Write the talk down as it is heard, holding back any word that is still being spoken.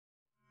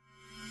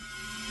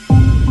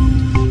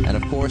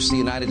And of course, the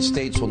United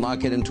States will not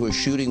get into a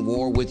shooting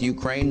war with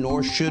Ukraine,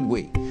 nor should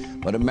we.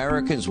 But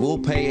Americans will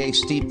pay a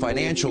steep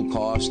financial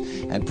cost,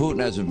 and Putin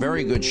has a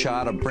very good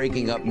shot of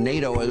breaking up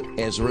NATO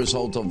as a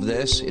result of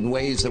this in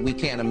ways that we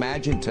can't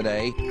imagine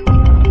today.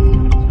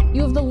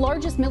 You have the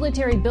largest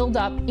military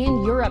buildup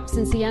in Europe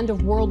since the end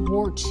of World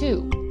War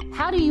II.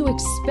 How do you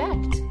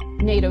expect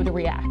NATO to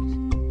react?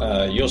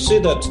 You see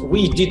that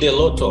we did a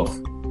lot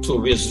to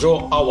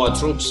withdraw our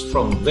troops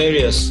from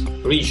various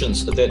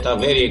regions that are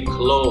very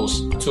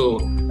close to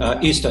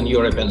Eastern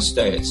European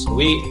states.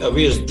 We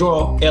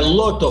withdraw a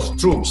lot of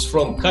troops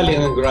from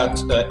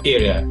Kaliningrad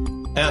area,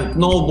 and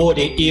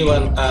nobody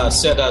even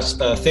said us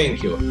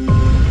thank you.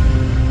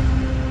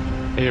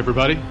 Hey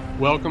everybody,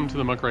 welcome to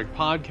the Marcotte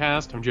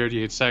podcast. I'm Jared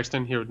Yates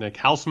Sexton here with Nick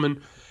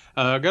Hauselman.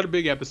 Got a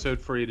big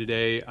episode for you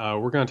today.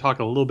 We're going to talk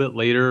a little bit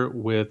later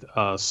with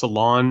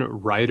Salon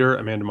writer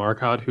Amanda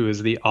Marcotte, who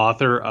is the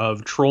author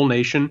of Troll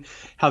Nation,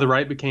 How the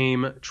Right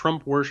Became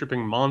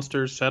Trump-Worshipping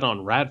Monsters Set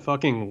on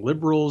Rat-Fucking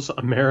Liberals,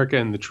 America,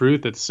 and the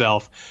Truth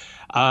Itself.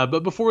 But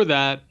before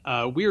that,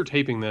 we are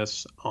taping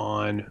this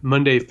on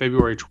Monday,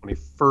 February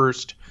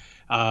 21st.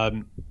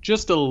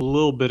 Just a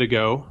little bit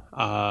ago,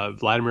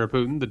 Vladimir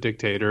Putin, the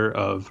dictator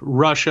of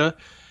Russia,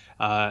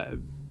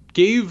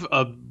 gave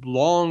a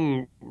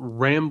long,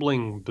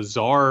 rambling,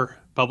 bizarre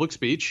public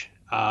speech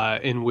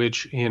in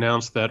which he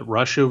announced that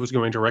Russia was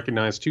going to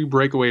recognize 2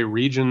 breakaway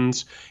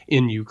regions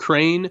in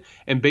Ukraine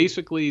and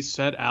basically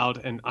set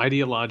out an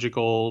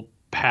ideological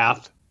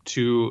path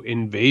to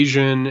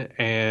invasion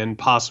and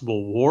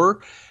possible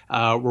war.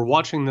 We're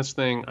watching this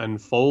thing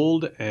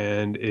unfold,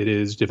 and it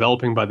is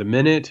developing by the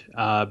minute.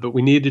 But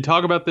we need to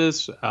talk about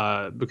this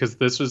because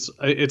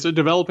it's a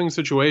developing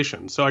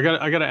situation. So I got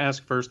to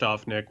ask first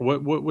off, Nick,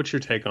 what's your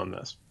take on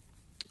this?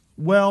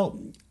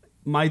 Well,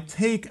 my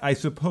take, I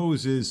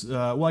suppose, is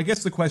I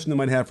guess the question I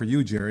might have for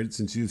you, Jared,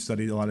 since you've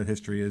studied a lot of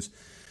history, is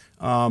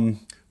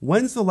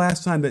when's the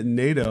last time that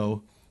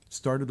NATO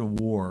started a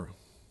war?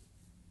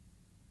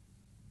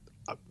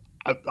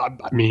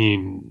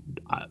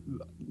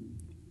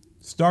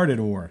 Started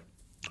a war.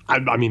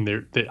 I'm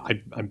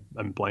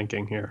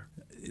blanking here.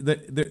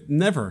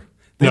 Never.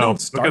 They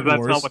don't start because that's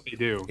wars. not what they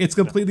do. It's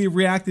completely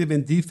reactive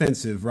and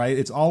defensive, right?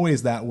 It's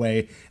always that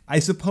way. I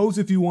suppose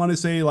if you want to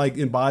say, like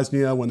in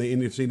Bosnia, when they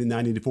intervened in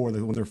 1984,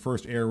 when their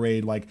first air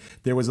raid, like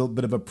there was a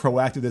bit of a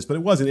proactiveness, but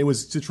it wasn't. It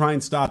was to try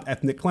and stop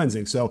ethnic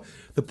cleansing. So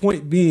the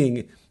point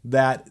being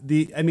that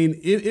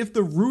if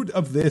the root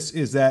of this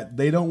is that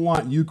they don't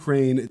want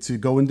Ukraine to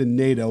go into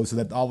NATO so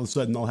that all of a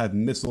sudden they'll have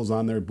missiles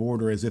on their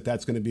border as if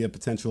that's going to be a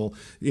potential,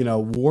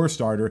 war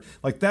starter,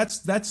 like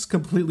that's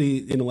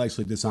completely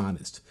intellectually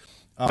dishonest.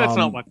 That's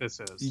not what this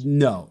is.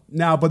 No.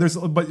 Now, but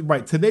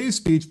right, today's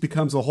speech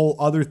becomes a whole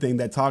other thing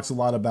that talks a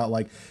lot about,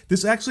 like,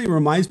 this actually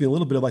reminds me a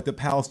little bit of like the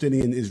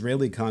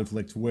Palestinian-Israeli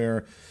conflict,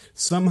 where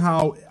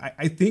somehow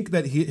I think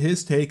that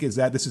his take is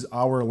that this is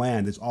our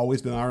land. It's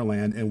always been our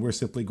land, and we're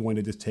simply going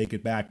to just take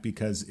it back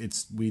because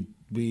we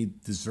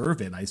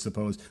deserve it, I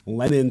suppose.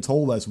 Lenin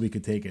told us we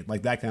could take it,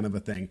 like that kind of a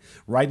thing,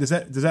 right? Does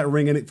that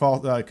ring any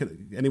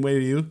way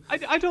to you?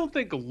 I don't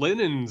think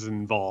Lenin's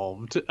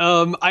involved.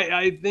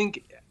 I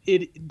think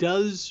it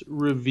does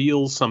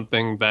reveal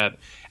something that,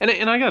 and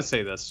I gotta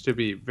say this to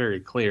be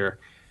very clear,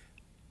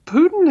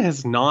 Putin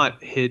has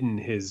not hidden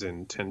his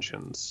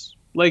intentions.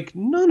 Like,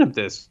 none of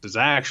this is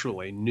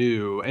actually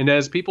new. And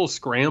as people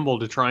scramble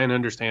to try and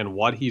understand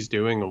what he's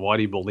doing and what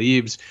he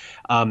believes,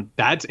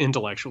 that's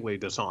intellectually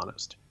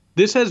dishonest.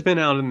 This has been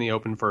out in the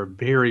open for a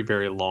very,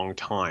 very long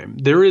time.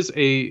 There is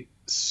a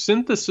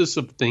synthesis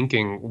of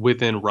thinking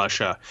within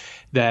Russia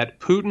that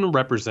Putin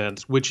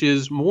represents, which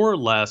is more or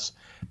less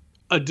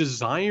a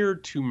desire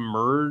to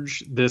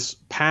merge this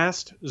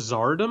past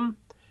czardom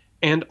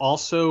and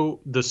also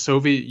the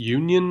Soviet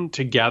Union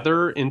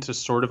together into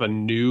sort of a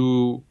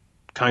new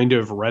kind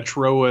of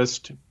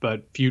retroist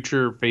but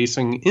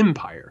future-facing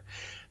empire.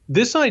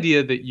 This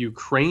idea that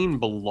Ukraine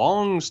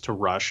belongs to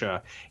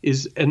Russia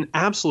is an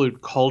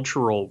absolute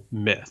cultural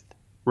myth,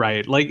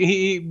 right? Like,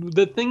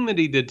 the thing that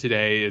he did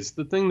today is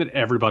the thing that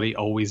everybody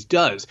always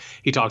does.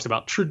 He talks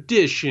about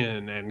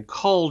tradition and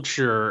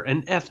culture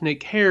and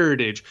ethnic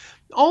heritage.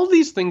 All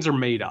these things are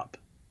made up.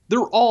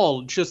 They're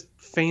all just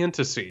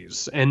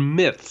fantasies and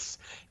myths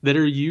that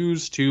are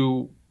used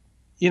to,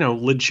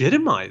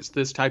 legitimize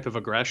this type of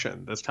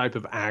aggression, this type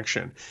of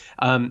action.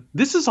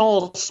 This is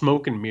all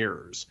smoke and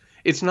mirrors.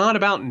 It's not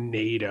about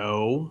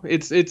NATO.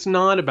 It's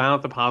not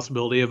about the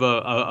possibility of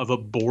a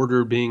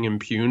border being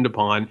impugned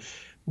upon.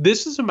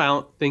 This is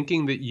about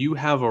thinking that you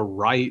have a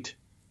right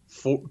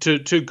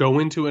to go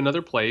into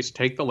another place,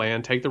 take the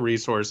land, take the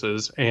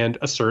resources, and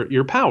assert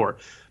your power.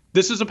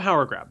 This is a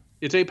power grab.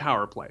 It's a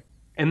power play.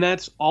 And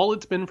that's all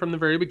it's been from the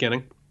very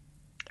beginning.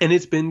 And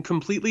it's been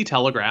completely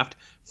telegraphed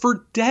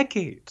for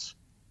decades.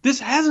 This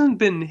hasn't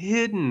been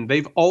hidden.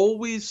 They've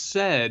always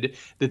said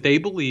that they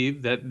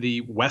believe that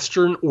the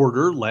Western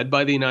order led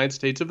by the United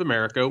States of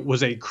America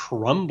was a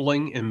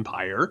crumbling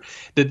empire,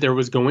 that there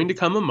was going to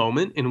come a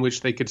moment in which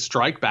they could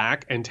strike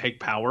back and take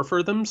power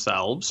for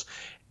themselves,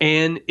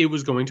 and it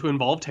was going to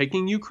involve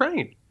taking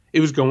Ukraine. It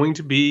was going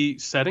to be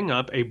setting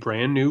up a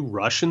brand new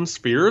Russian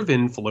sphere of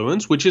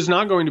influence, which is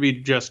not going to be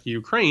just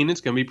Ukraine.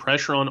 It's going to be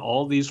pressure on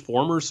all these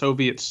former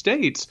Soviet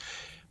states.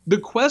 The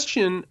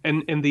question,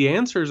 and the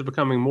answer is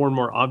becoming more and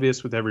more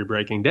obvious with every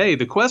breaking day,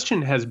 the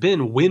question has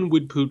been, when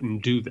would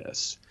Putin do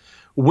this?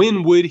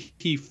 When would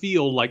he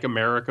feel like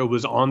America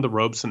was on the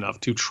ropes enough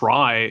to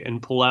try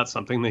and pull out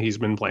something that he's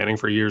been planning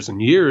for years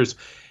and years?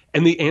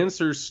 And the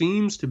answer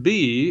seems to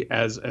be,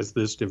 as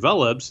this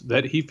develops,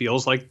 that he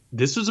feels like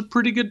this is a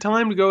pretty good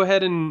time to go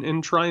ahead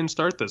and try and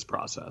start this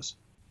process.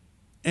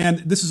 And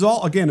this is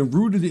all, again,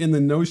 rooted in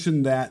the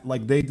notion that,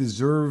 like, they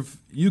deserve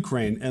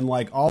Ukraine and,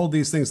 like, all of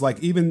these things. Like,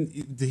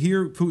 even to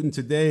hear Putin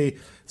today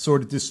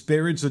sort of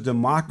disparage the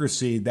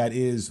democracy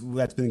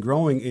that's been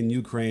growing in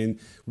Ukraine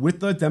with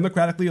the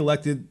democratically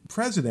elected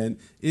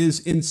president is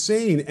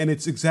insane. And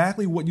it's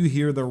exactly what you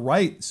hear the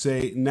right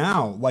say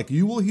now. Like,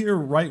 you will hear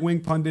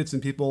right-wing pundits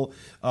and people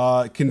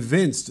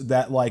convinced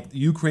that, like,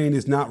 Ukraine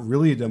is not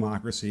really a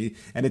democracy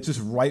and it's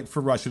just right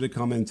for Russia to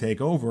come and take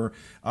over.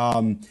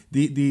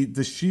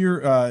 The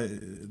sheer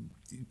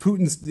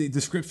Putin's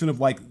description of,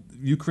 like,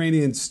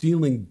 Ukrainians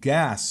stealing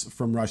gas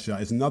from Russia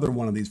is another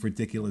one of these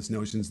ridiculous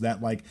notions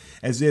that, like,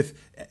 as if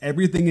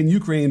everything in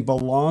Ukraine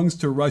belongs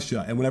to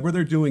Russia, and whatever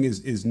they're doing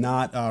is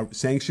not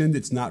sanctioned,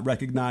 it's not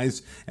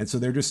recognized, and so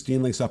they're just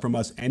stealing stuff from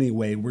us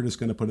anyway. We're just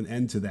going to put an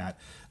end to that.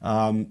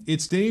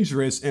 It's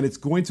dangerous, and it's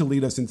going to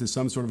lead us into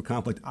some sort of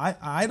conflict.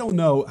 I don't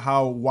know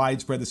how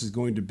widespread this is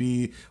going to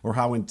be or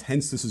how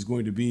intense this is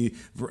going to be,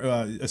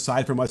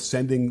 aside from us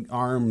sending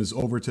arms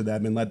over to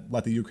them and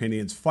let the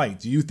Ukrainians fight.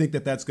 Do you think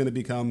that that's going to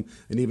become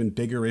an even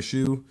bigger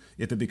issue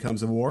if it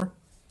becomes a war?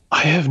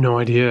 I have no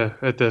idea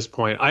at this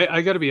point.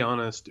 I got to be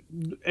honest.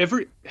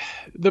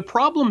 The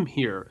problem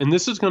here, and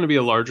this is going to be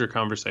a larger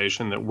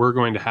conversation that we're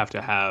going to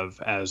have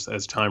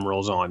as time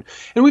rolls on,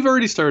 and we've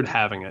already started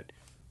having it.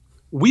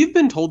 We've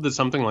been told that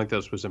something like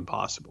this was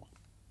impossible.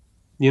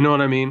 You know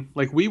what I mean?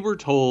 Like, we were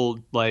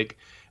told, like,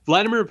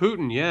 Vladimir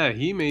Putin, yeah,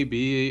 he may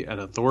be an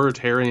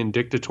authoritarian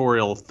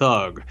dictatorial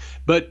thug,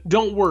 but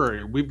don't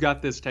worry, we've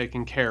got this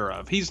taken care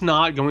of. He's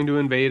not going to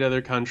invade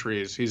other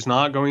countries. He's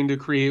not going to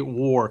create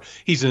war.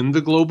 He's in the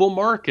global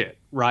market,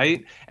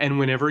 right? And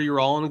whenever you're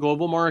all in a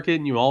global market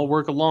and you all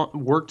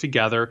work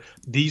together,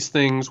 these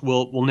things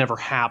will never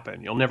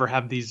happen. You'll never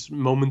have these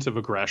moments of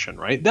aggression,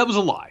 right? That was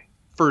a lie.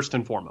 First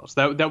and foremost,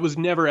 that was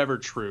never, ever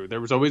true.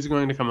 There was always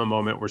going to come a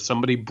moment where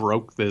somebody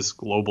broke this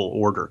global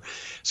order.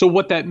 So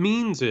what that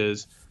means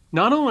is,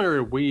 not only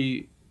are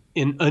we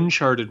in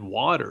uncharted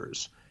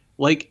waters,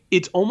 like,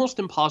 it's almost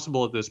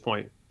impossible at this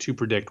point to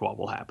predict what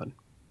will happen,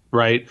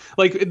 right?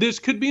 Like, this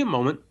could be a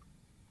moment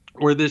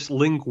where this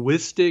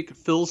linguistic,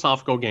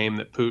 philosophical game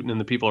that Putin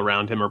and the people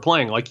around him are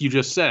playing, like you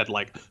just said,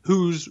 like,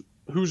 whose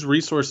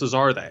resources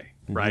are they?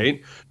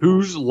 Right?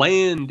 Whose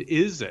land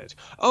is it?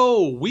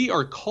 Oh, we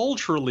are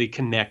culturally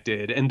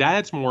connected, and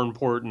that's more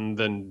important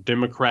than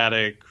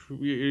democratic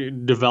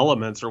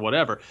developments or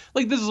whatever.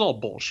 Like, this is all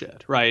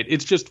bullshit, right?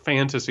 It's just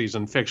fantasies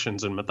and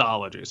fictions and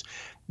mythologies.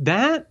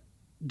 That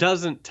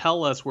doesn't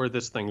tell us where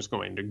this thing's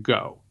going to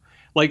go.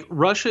 Like,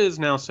 Russia has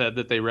now said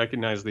that they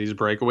recognize these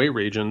breakaway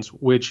regions,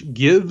 which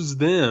gives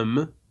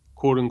them,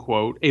 quote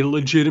unquote, a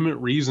legitimate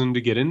reason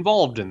to get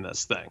involved in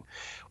this thing.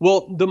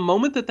 Well, the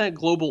moment that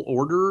global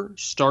order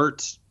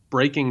starts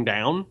breaking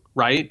down,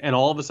 right, and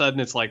all of a sudden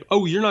it's like,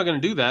 oh, you're not going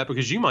to do that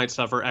because you might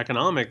suffer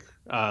economic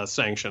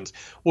sanctions.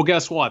 Well,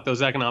 guess what?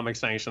 Those economic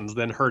sanctions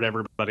then hurt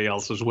everybody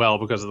else as well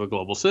because of the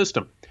global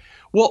system.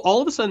 Well,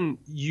 all of a sudden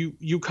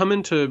you come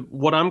into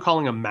what I'm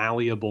calling a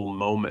malleable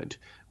moment,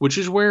 which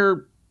is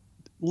where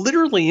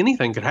literally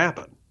anything could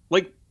happen.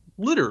 Like,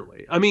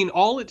 literally. I mean,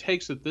 all it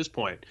takes at this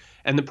point,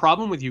 and the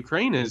problem with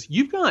Ukraine is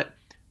you've got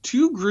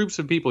two groups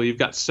of people. You've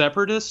got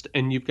separatists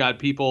and you've got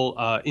people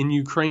in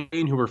Ukraine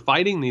who are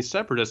fighting these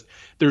separatists.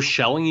 They're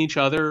shelling each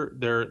other.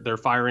 They're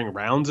firing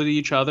rounds at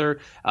each other.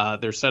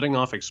 They're setting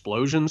off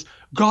explosions.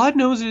 God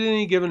knows at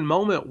any given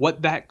moment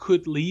what that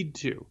could lead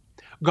to.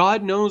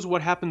 God knows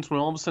what happens when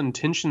all of a sudden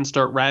tensions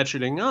start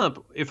ratcheting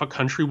up, if a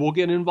country will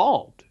get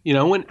involved,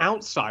 an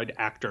outside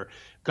actor.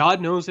 God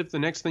knows if the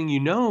next thing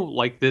you know,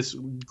 like this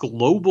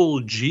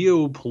global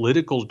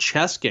geopolitical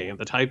chess game,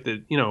 the type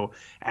that,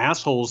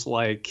 assholes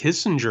like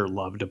Kissinger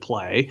love to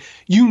play,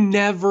 you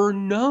never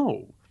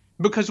know.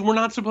 Because we're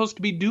not supposed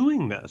to be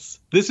doing this.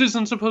 This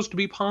isn't supposed to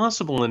be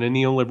possible in a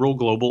neoliberal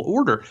global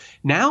order.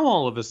 Now,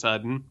 all of a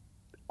sudden,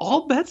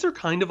 all bets are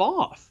kind of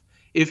off.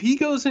 If he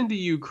goes into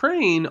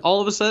Ukraine,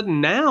 all of a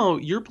sudden now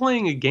you're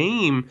playing a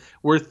game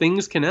where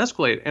things can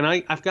escalate. And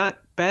I've got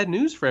bad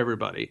news for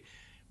everybody.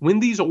 When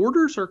these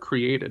orders are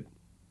created,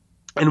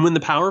 and when the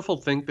powerful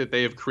think that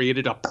they have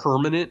created a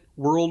permanent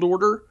world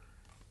order,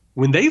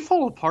 when they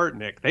fall apart,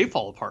 Nick, they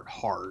fall apart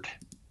hard.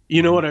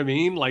 You know what I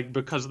mean? Like,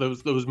 because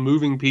those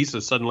moving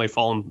pieces suddenly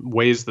fall in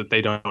ways that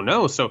they don't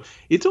know. So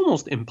it's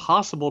almost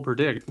impossible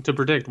to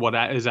predict what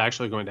is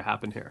actually going to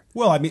happen here.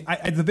 Well, I mean,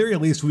 at the very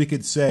least, we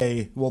could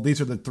say, well,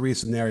 these are the three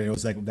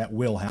scenarios that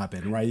will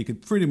happen, right? You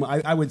could pretty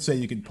much, I would say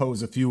you could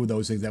pose a few of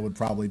those things that would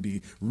probably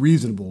be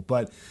reasonable.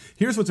 But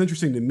here's what's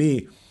interesting to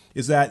me.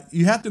 is that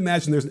you have to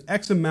imagine there's an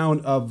X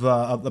amount of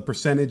the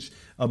percentage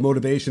of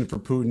motivation for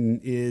Putin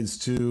is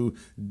to,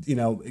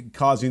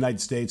 cause the United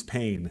States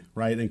pain,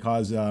 right, and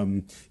cause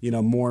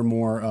more and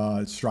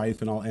more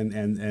strife and all,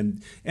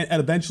 and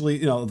eventually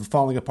the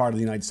falling apart of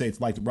the United States,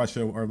 like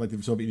Russia or like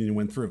the Soviet Union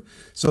went through.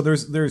 So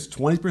there's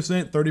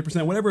 20%,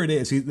 30%, whatever it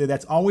is.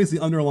 That's always the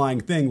underlying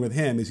thing with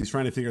him, is he's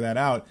trying to figure that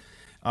out.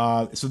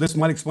 So this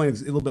might explain a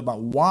little bit about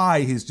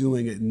why he's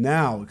doing it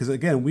now. Because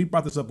again, we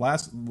brought this up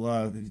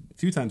a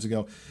few times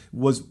ago,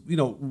 was,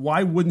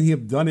 why wouldn't he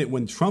have done it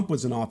when Trump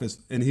was in office,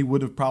 and he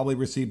would have probably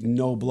received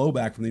no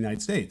blowback from the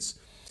United States.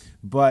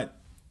 But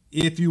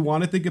if you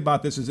want to think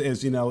about this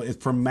as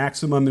for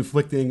maximum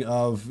inflicting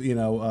of,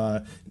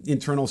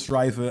 internal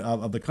strife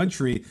of the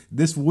country,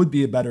 this would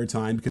be a better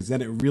time, because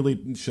then it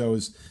really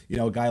shows,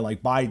 a guy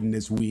like Biden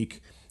is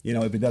weak,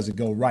 if it doesn't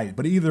go right.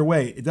 But either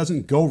way, it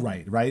doesn't go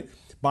right?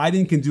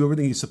 Biden can do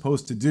everything he's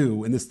supposed to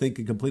do, and this thing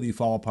can completely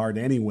fall apart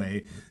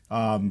anyway.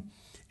 And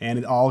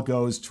it all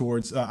goes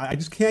towards, I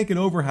just can't get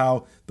over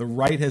how the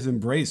right has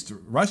embraced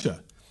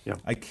Russia. Yeah.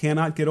 I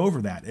cannot get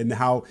over that. And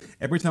how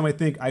every time I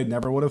think, I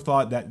never would have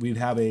thought that we'd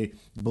have a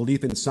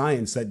belief in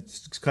science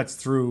that cuts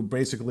through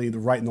basically the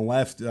right and the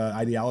left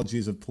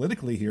ideologies of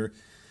politically here.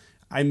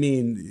 I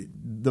mean,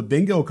 the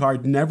bingo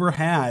card never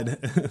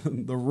had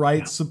the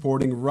right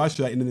supporting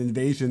Russia in an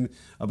invasion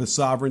of a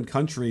sovereign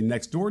country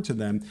next door to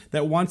them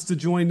that wants to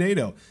join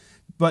NATO.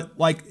 But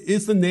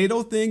is the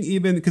NATO thing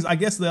even, because I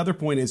guess the other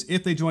point is,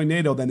 if they join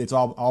NATO, then it's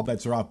all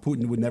bets are off.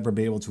 Putin would never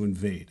be able to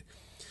invade.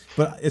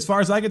 But as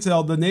far as I could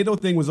tell, the NATO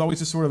thing was always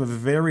just sort of a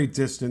very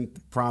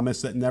distant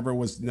promise that never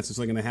was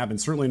necessarily going to happen.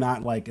 Certainly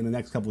not in the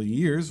next couple of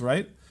years,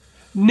 right?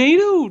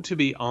 NATO, to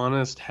be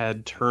honest,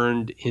 had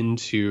turned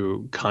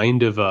into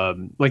kind of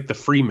like the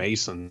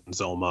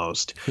Freemasons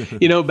almost.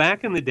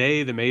 Back in the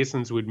day, the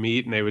Masons would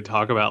meet and they would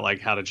talk about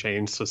how to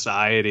change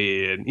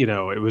society. And,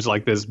 it was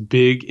like this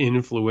big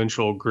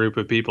influential group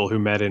of people who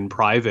met in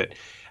private.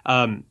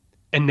 And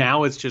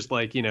now it's just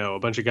a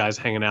bunch of guys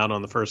hanging out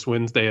on the first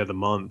Wednesday of the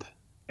month.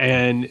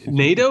 And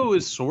NATO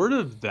is sort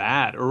of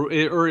that,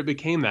 or it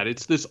became that.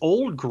 It's this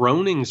old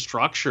groaning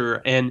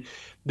structure, and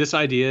this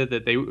idea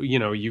that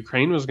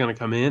Ukraine was going to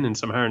come in and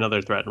somehow or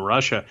another threaten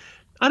Russia.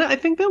 I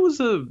think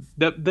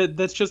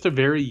that's just a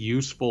very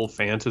useful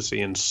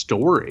fantasy and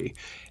story.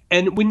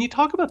 And when you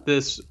talk about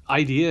this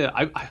idea,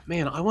 I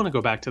want to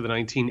go back to the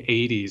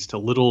 1980s, to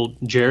little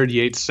Jared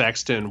Yates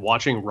Sexton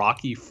watching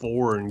Rocky IV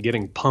and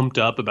getting pumped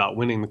up about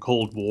winning the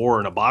Cold War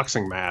in a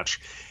boxing match,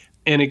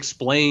 and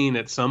explain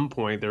at some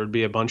point there would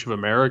be a bunch of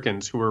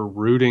Americans who were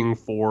rooting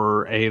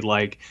for a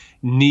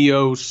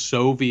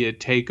neo-Soviet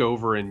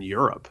takeover in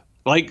Europe.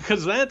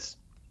 Because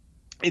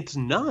it's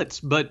nuts.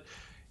 But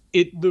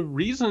the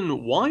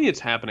reason why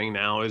it's happening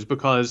now is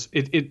because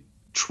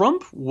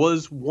Trump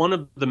was one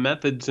of the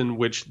methods in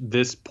which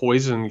this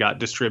poison got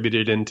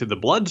distributed into the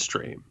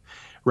bloodstream.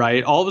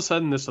 Right. All of a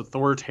sudden, this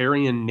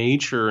authoritarian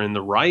nature in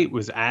the right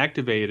was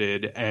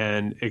activated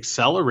and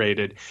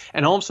accelerated.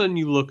 And all of a sudden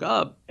you look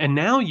up, and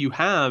now you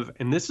have,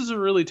 and this is a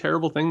really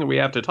terrible thing that we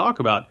have to talk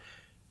about,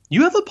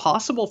 you have a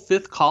possible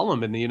fifth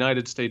column in the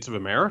United States of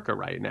America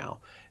right now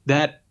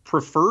that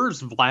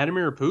prefers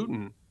Vladimir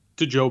Putin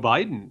to Joe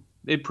Biden.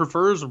 It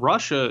prefers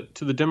Russia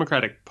to the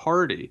Democratic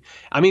Party.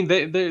 I mean,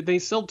 they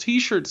sell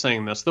T-shirts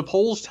saying this. The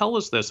polls tell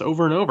us this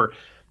over and over.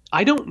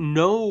 I don't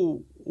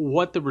know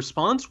what the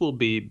response will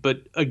be,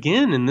 but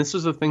again, and this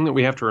is a thing that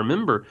we have to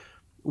remember,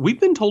 we've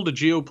been told a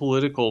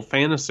geopolitical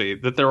fantasy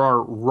that there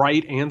are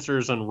right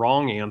answers and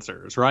wrong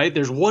answers, right?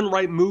 There's one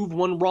right move,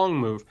 one wrong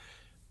move.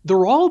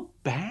 They're all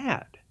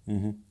bad.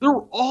 Mm-hmm.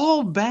 They're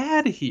all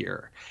bad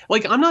here.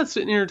 I'm not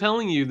sitting here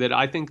telling you that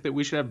I think that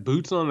we should have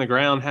boots on the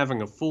ground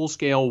having a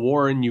full-scale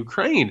war in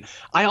Ukraine.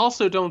 I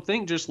also don't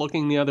think just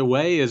looking the other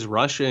way as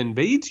Russia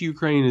invades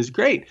Ukraine is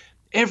great.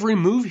 Every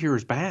move here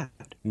is bad.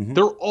 Mm-hmm.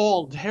 They're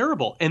all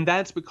terrible. And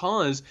that's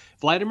because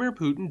Vladimir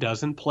Putin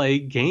doesn't play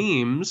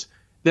games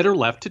that are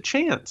left to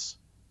chance.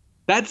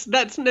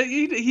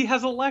 He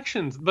has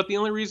elections, but the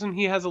only reason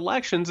he has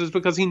elections is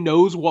because he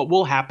knows what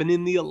will happen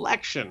in the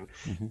election.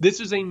 Mm-hmm.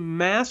 This is a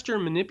master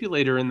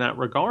manipulator in that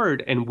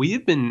regard. And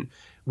we've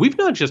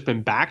not just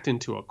been backed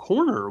into a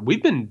corner.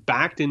 We've been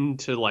backed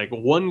into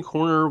one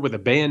corner with a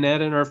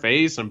bayonet in our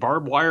face and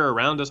barbed wire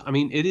around us. I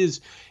mean, it is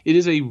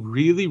a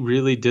really,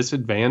 really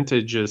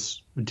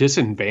disadvantageous. What's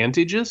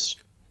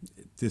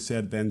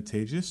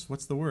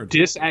the word?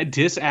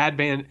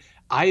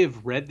 I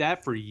have read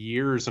that for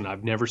years and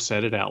I've never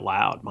said it out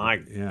loud. My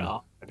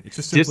God. It's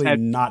just simply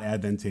not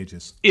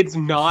advantageous. It's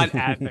not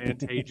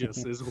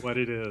advantageous is what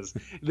it is.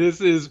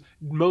 This is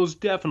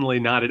most definitely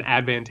not an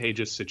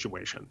advantageous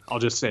situation. I'll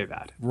just say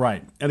that.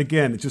 Right. And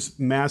again, it's just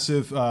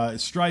massive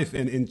strife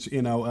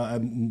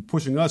and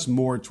pushing us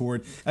more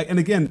toward. And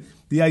again,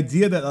 the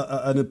idea that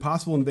an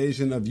impossible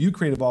invasion of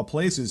Ukraine of all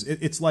places,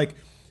 it's like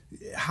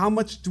how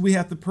much do we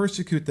have to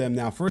persecute them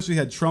now? First, we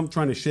had Trump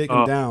trying to shake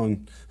them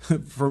down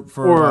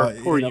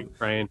for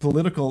Ukraine.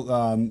 Political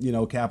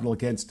capital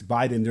against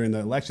Biden during the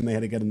election. They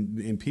had to get him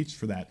impeached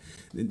for that.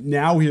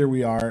 Now here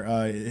we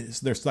are.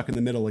 They're stuck in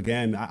the middle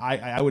again.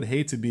 I would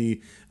hate to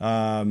be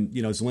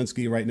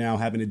Zelensky right now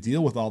having to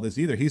deal with all this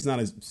either. He's not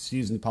a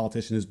seasoned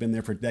politician who's been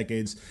there for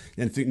decades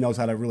and knows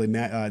how to really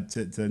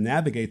to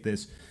navigate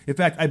this. In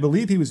fact, I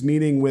believe he was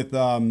meeting with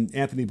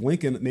Anthony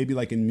Blinken, maybe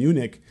like in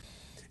Munich.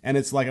 And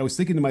it's like, I was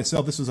thinking to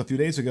myself, this was a few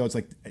days ago, it's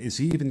like, is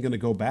he even going to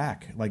go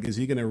back? Like, is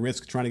he going to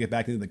risk trying to get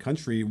back into the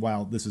country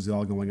while this is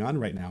all going on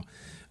right now?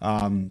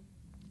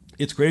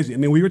 It's crazy. I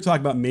mean, we were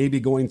talking about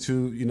maybe going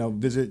to,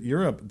 visit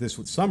Europe this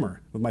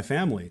summer with my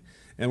family.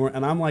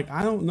 And I'm like,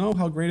 I don't know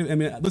how great I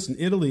mean, listen,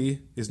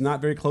 Italy is not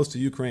very close to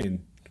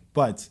Ukraine,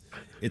 but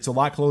it's a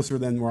lot closer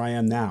than where I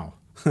am now.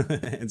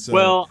 And so,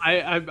 well,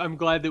 I'm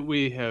glad that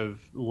we have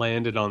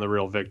landed on the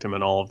real victim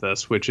in all of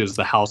this, which is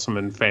the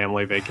Houseman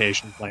family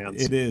vacation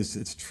plans. It is.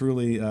 It's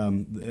truly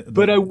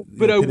but I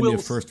will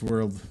first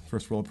world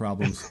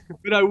problems.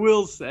 But I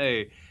will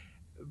say,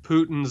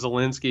 Putin,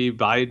 Zelensky,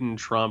 Biden,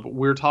 Trump,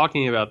 we're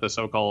talking about the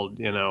so-called,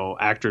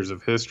 actors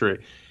of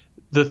history.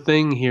 The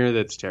thing here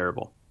that's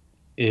terrible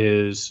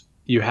is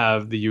you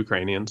have the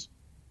Ukrainians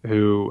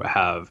who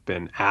have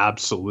been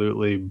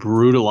absolutely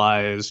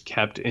brutalized,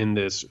 kept in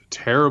this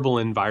terrible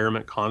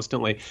environment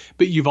constantly.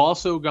 But you've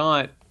also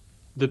got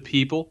the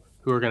people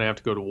who are going to have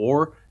to go to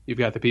war. You've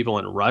got the people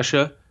in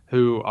Russia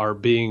who are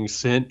being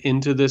sent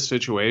into this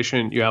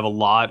situation. You have a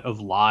lot of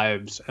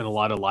lives and a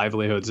lot of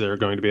livelihoods that are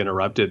going to be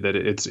interrupted. That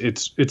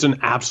it's an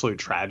absolute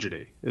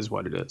tragedy is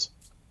what it is.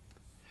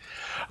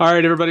 All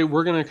right, everybody,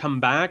 we're going to come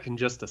back in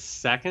just a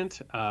second.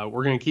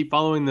 We're going to keep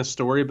following this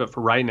story, but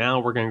for right now,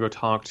 we're going to go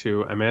talk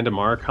to Amanda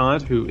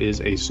Marcotte, who is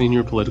a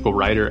senior political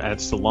writer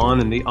at Salon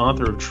and the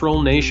author of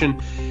Troll Nation,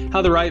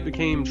 How the Right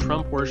Became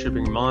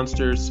Trump-Worshipping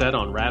Monsters Set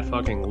on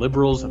Rat-Fucking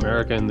Liberals,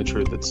 America, and the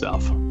Truth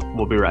Itself.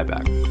 We'll be right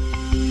back.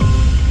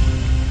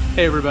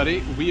 Hey,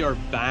 everybody, we are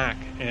back,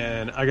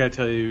 and I got to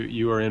tell you,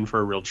 you are in for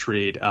a real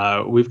treat.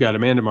 We've got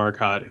Amanda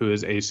Marcotte, who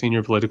is a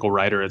senior political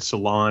writer at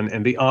Salon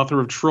and the author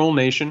of Troll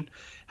Nation,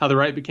 How the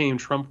Right Became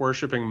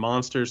Trump-Worshipping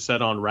Monsters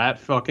Set on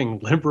Rat-Fucking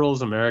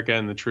Liberals, America,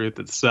 and the Truth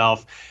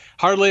Itself.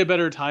 Hardly a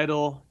better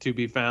title to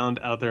be found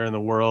out there in the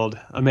world.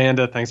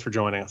 Amanda, thanks for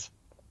joining us.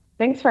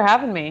 Thanks for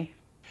having me.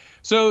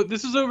 So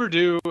this is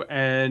overdue,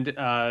 and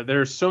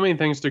there's so many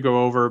things to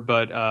go over,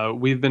 but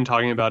we've been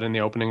talking about in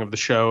the opening of the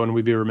show, and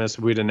we'd be remiss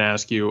if we didn't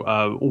ask you,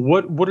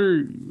 what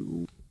are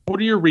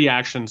your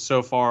reactions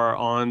so far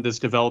on this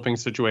developing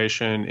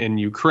situation in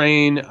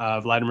Ukraine?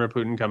 Vladimir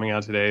Putin coming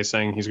out today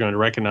saying he's going to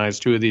recognize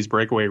 2 of these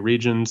breakaway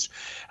regions,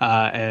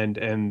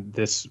 and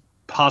this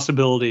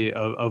possibility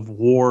of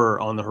war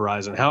on the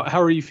horizon.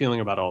 How are you feeling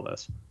about all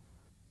this?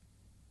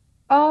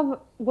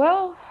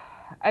 Well,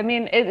 I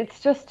mean, it's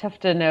just tough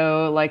to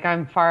know. Like,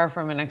 I'm far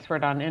from an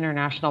expert on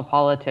international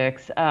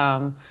politics.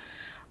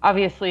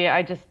 Obviously,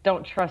 I just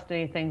don't trust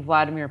anything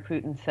Vladimir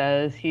Putin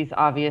says. He's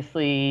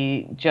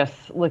obviously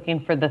just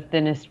looking for the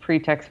thinnest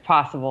pretext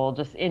possible,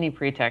 just any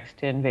pretext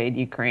to invade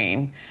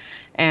Ukraine.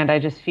 And I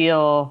just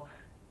feel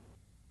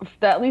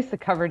that at least the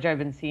coverage I've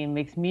been seeing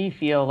makes me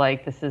feel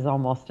like this is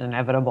almost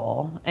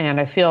inevitable. And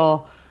I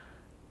feel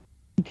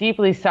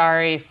deeply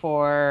sorry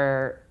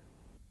for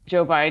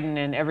Joe Biden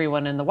and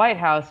everyone in the White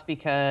House,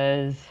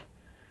 because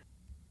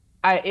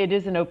it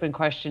is an open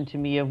question to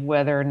me of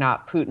whether or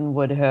not Putin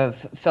would have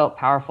felt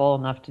powerful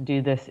enough to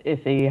do this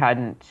if he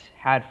hadn't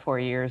had 4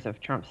 years of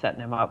Trump setting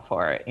him up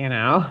for it,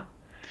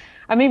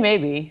 I mean,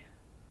 maybe.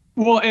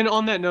 Well, and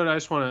on that note, I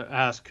just want to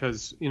ask,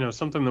 because,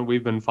 something that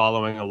we've been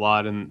following a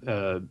lot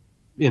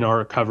in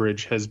our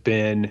coverage has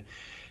been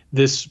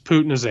this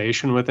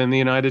Putinization within the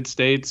United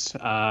States,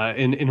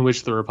 in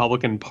which the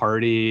Republican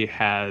Party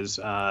has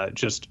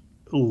just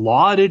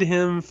lauded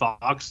him.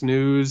 Fox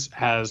News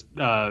has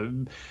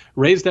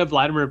raised up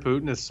Vladimir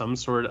Putin as some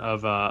sort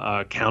of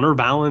a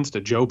counterbalance to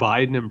Joe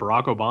Biden and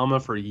Barack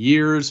Obama for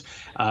years.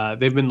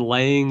 They've been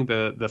laying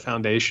the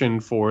foundation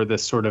for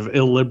this sort of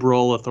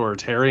illiberal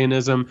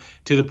authoritarianism,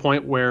 to the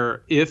point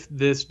where if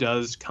this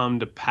does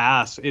come to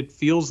pass, it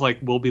feels like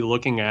we'll be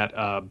looking at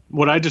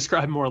what I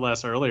described more or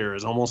less earlier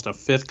as almost a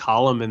 5th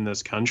column in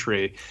this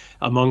country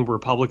among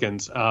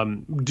Republicans.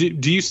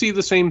 Do you see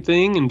the same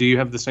thing, and do you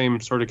have the same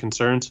sort of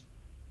concerns?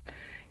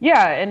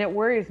 Yeah, and it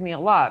worries me a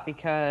lot,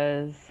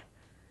 because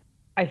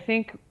I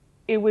think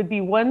it would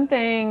be one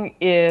thing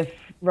if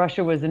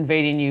Russia was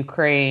invading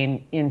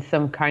Ukraine in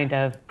some kind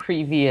of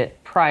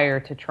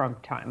prior to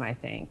Trump time, I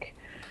think.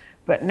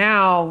 But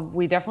now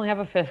we definitely have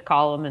a 5th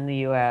column in the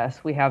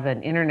U.S. We have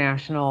an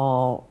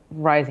international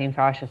rising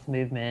fascist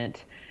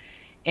movement.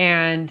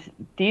 And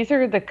these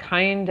are the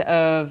kind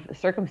of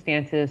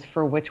circumstances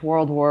for which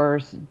world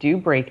wars do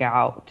break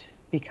out,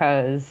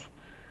 because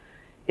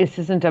this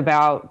isn't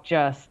about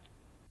just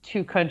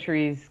 2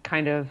 countries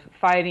kind of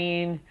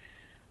fighting.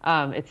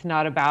 It's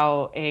not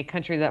about a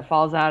country that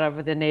falls out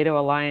of the NATO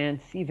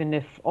alliance, even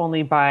if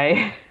only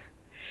by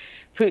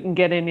Putin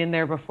getting in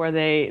there before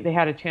they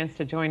had a chance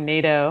to join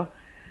NATO.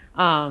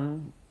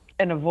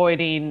 and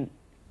avoiding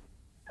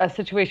a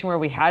situation where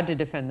we had to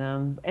defend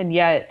them. And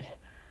yet,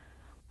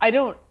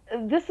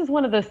 this is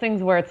one of those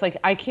things where it's like,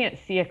 I can't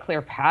see a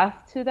clear path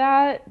to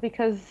that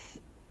because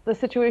the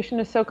situation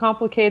is so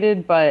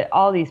complicated, but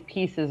all these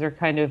pieces are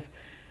kind of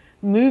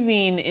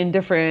moving in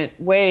different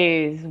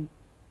ways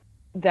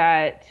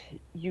that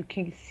you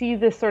can see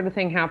this sort of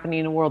thing happening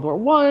in World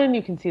War I,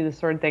 you can see this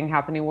sort of thing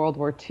happening in World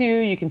War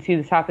II, you can see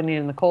this happening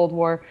in the Cold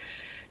War.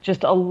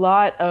 Just a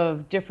lot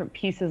of different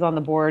pieces on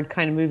the board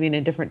kind of moving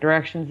in different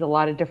directions, a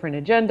lot of different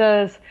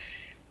agendas.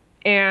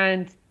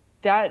 And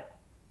that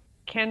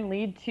can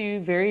lead to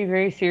very,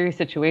 very serious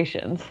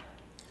situations.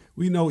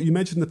 Well, you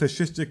mentioned the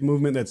fascistic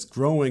movement that's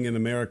growing in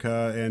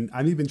America, and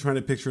I'm even trying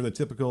to picture the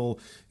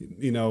typical,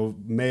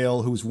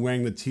 male who's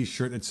wearing the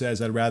T-shirt that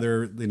says, "I'd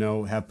rather,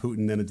 have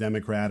Putin than a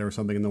Democrat," or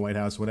something in the White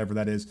House, whatever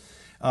that is.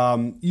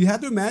 You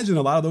have to imagine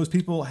a lot of those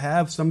people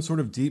have some sort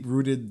of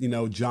deep-rooted,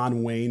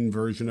 John Wayne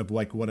version of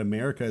like what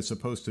America is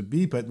supposed to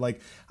be. But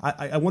like,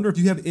 I wonder if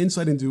you have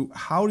insight into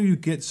how do you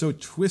get so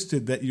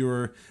twisted that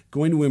you're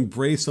going to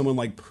embrace someone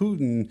like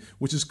Putin,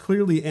 which is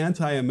clearly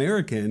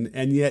anti-American,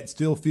 and yet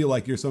still feel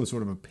like you're some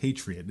sort of a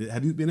patriot.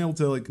 Have you been able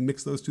to like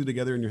mix those two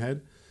together in your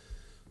head?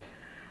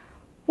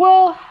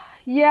 Well,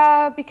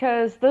 yeah,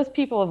 because those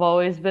people have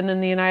always been in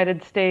the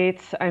United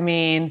States. I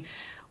mean,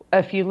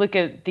 if you look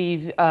at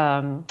the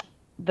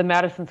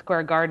Madison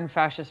Square Garden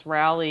fascist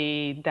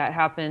rally that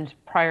happened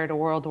prior to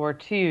World War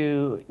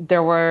II,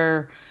 there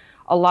were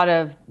a lot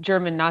of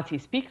German Nazi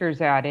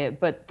speakers at it,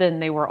 but then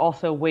they were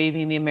also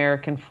waving the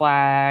American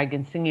flag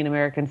and singing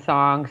American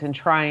songs and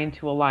trying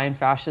to align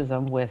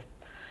fascism with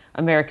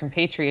American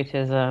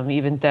patriotism,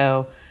 even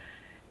though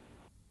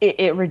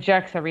it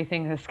rejects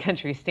everything this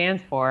country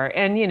stands for.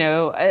 And,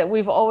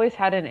 we've always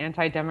had an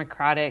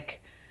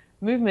anti-democratic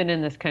movement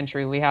in this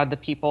country. We had the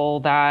people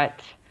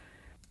that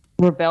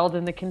rebelled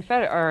in the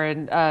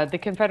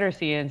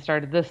Confederacy and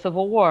started the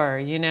Civil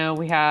War.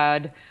 We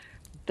had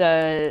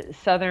the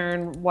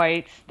Southern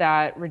whites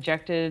that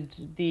rejected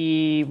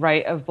the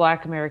right of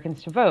Black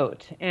Americans to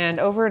vote. And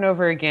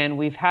over again,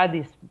 we've had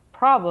these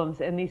problems,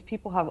 and these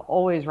people have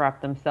always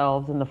wrapped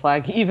themselves in the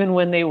flag, even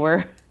when they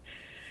were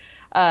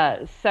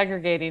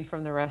segregating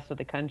from the rest of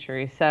the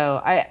country.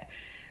 So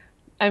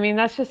I mean,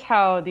 that's just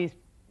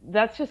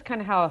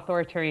kind of how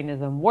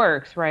authoritarianism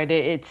works, right?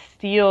 It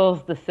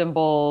steals the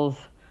symbols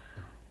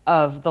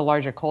of the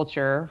larger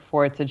culture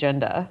for its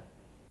agenda.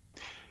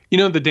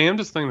 The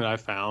damnedest thing that I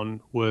found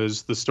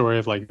was the story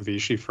of like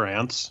Vichy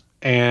France.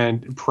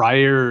 And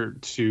prior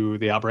to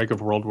the outbreak of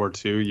World War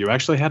II, you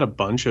actually had a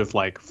bunch of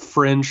like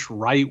French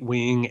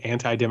right-wing,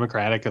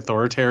 anti-democratic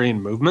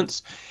authoritarian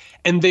movements.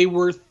 And they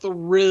were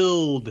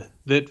thrilled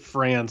that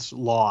France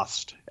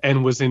lost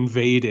and was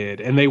invaded,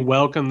 and they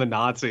welcomed the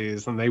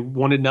Nazis, and they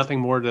wanted nothing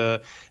more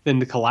than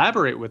to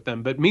collaborate with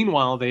them. But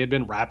meanwhile, they had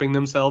been wrapping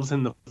themselves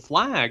in the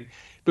flag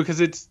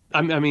because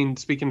I mean,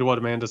 speaking to what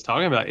Amanda's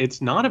talking about,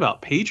 it's not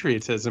about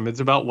patriotism.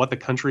 It's about what the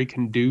country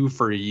can do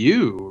for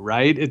you,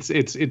 right?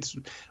 It's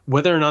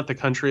whether or not the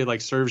country like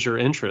serves your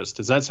interest.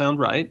 Does that sound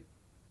right?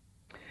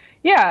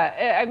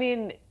 Yeah, I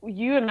mean,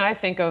 you and I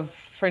think of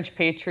French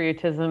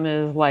patriotism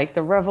as like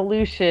the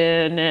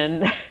Revolution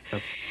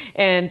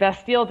and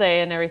Bastille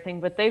Day and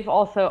everything, but they've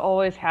also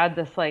always had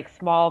this like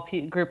small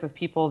group of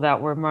people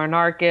that were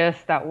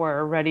monarchists, that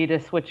were ready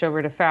to switch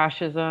over to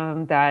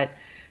fascism, that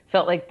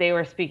felt like they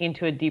were speaking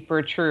to a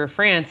deeper, truer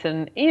France.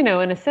 And, in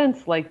a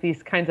sense, like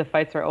these kinds of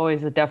fights are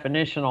always a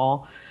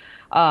definitional.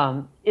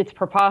 It's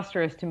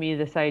preposterous to me,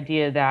 this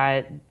idea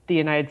that the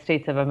United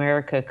States of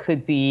America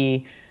could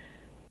be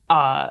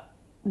a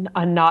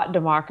not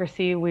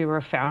democracy. We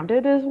were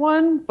founded as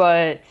one,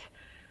 but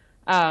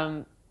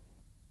the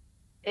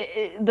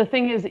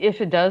thing is,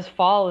 if it does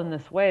fall in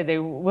this way, they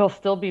will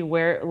still be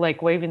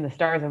waving the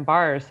stars and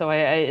bars. So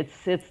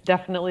it's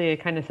definitely a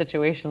kind of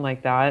situation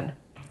like that.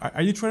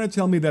 Are you trying to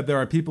tell me that there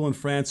are people in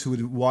France who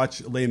would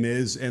watch Les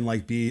Mis and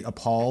like be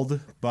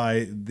appalled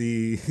by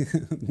the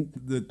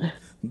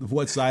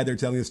what side they're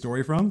telling the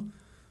story from?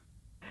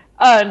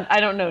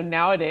 I don't know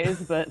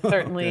nowadays, but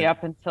certainly okay.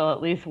 Up until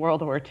at least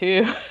World War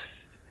II.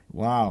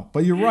 Wow.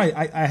 But you're right.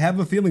 I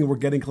have a feeling we're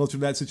getting closer to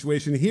that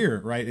situation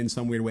here, right? In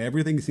some weird way.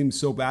 Everything seems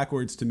so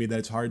backwards to me that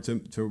it's hard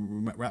to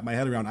wrap my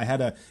head around. I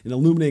had an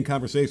illuminating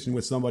conversation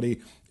with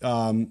somebody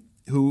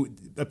who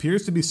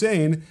appears to be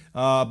sane,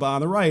 but on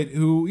the right,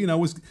 who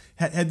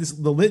had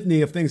the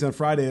litany of things on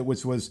Friday,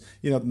 which was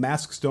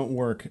masks don't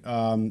work,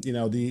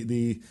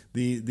 the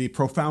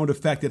profound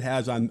effect it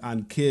has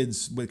on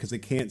kids because they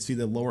can't see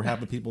the lower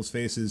half of people's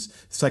faces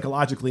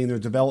psychologically in their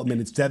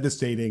development. It's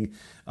devastating.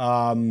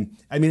 I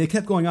mean, it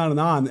kept going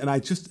on, and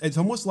it's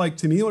almost like,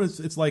 to me,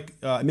 it's like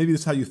maybe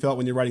this is how you felt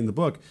when you're writing the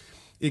book.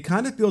 It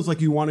kind of feels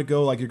like you want to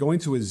go, like you're going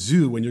to a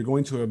zoo and you're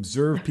going to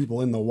observe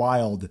people in the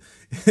wild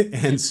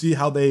and see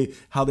how they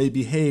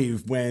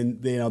behave when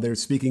they're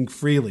speaking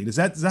freely. Is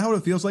that how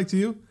it feels like to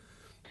you?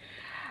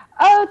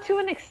 Oh, to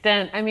an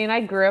extent. I mean, I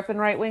grew up in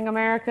right-wing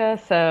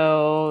America,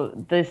 so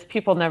these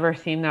people never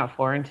seem that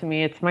foreign to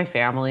me. It's my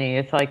family.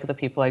 It's like the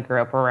people I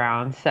grew up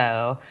around.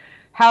 So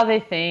how they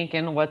think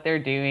and what they're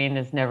doing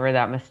is never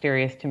that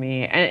mysterious to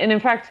me. And in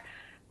fact,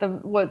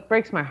 what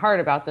breaks my heart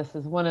about this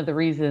is one of the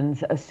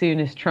reasons as soon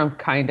as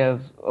Trump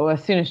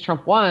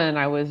won,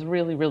 I was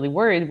really, really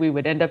worried we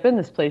would end up in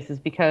this place, is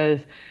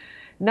because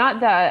not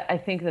that I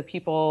think the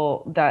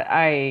people that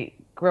I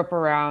grew up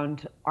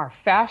around are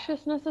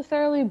fascist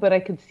necessarily, but I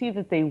could see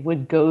that they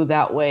would go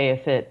that way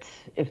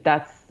if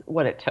that's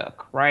what it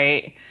took,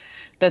 right?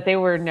 That they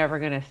were never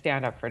going to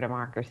stand up for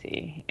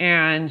democracy.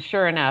 And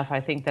sure enough, I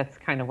think that's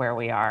kind of where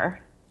we are.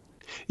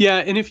 Yeah,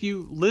 and if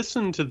you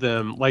listen to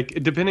them, like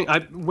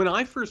when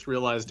I first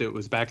realized it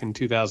was back in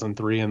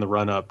 2003 in the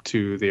run up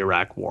to the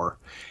Iraq War,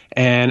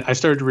 and I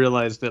started to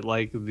realize that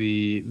like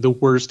the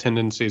worst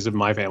tendencies of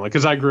my family,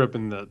 because I grew up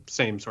in the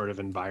same sort of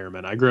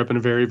environment. I grew up in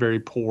a very, very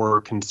poor,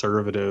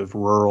 conservative,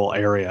 rural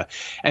area,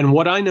 and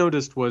what I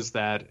noticed was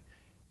that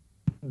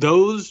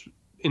those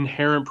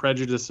inherent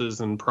prejudices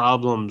and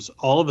problems,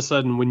 all of a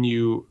sudden, when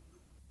you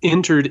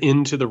entered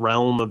into the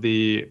realm of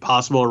the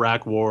possible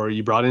Iraq war,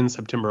 you brought in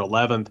September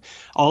 11th,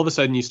 all of a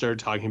sudden you started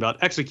talking about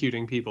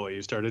executing people.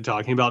 You started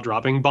talking about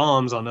dropping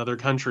bombs on other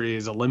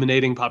countries,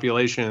 eliminating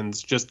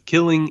populations, just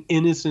killing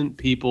innocent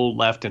people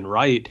left and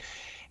right.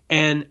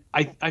 And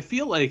I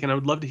feel like, and I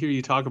would love to hear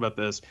you talk about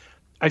this,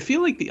 I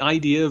feel like the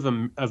idea of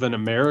an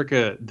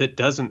America that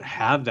doesn't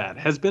have that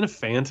has been a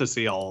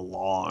fantasy all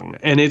along.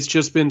 And it's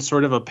just been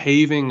sort of a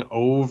paving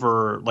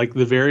over like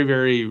the very,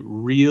 very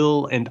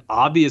real and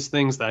obvious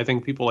things that I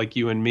think people like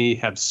you and me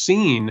have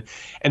seen,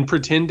 and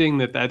pretending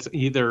that that's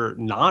either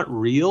not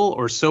real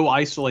or so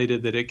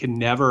isolated that it can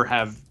never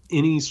have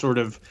any sort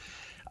of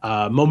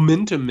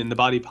momentum in the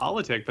body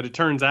politic. But it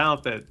turns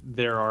out that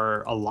there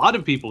are a lot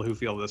of people who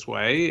feel this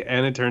way,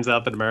 and it turns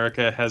out that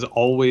America has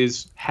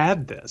always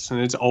had this,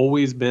 and it's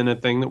always been a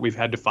thing that we've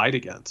had to fight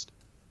against.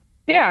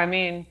 Yeah, I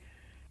mean,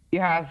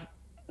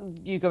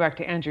 you go back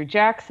to Andrew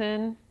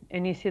Jackson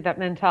and you see that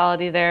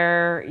mentality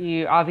there.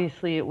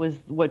 Obviously it was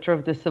what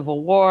drove the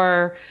Civil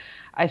War.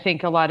 I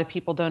think a lot of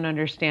people don't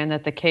understand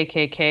that the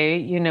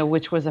KKK,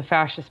 which was a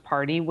fascist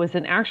party, was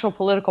an actual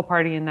political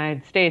party in the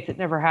United States. It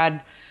never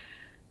had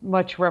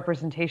much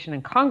representation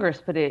in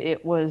Congress, but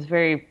it was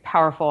very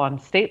powerful on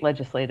state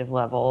legislative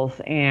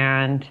levels.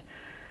 And,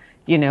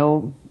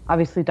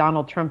 obviously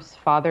Donald Trump's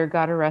father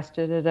got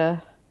arrested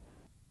at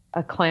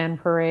a Klan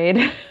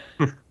parade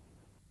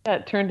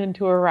that turned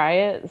into a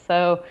riot.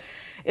 So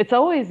it's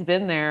always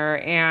been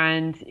there,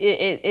 and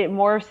it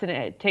morphs and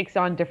it takes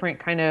on different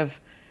kind of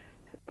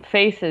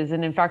faces.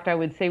 And in fact, I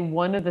would say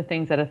one of the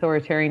things that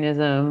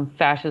authoritarianism,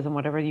 fascism,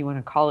 whatever you want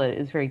to call it,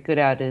 is very good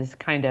at is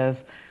kind of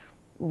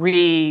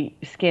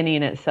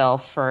re-skinning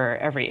itself for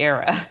every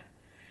era.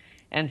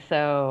 And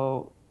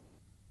so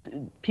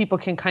people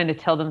can kind of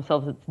tell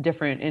themselves it's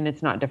different, and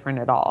it's not different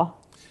at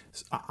all.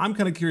 I'm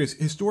kind of curious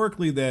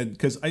historically then,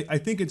 because I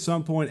think at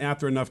some point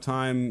after enough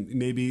time,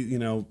 maybe,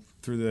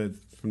 from the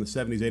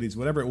 70s, 80s,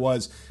 whatever it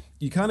was,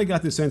 you kind of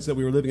got the sense that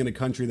we were living in a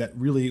country that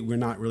really we're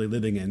not really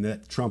living in,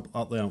 that Trump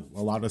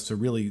allowed us to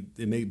really,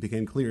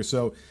 became clear.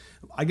 So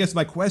I guess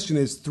my question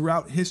is,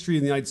 throughout history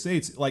in the United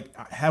States, like,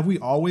 have we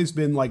always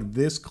been like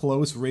this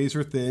close,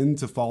 razor thin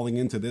to falling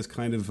into this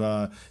kind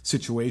of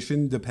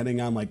situation, depending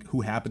on like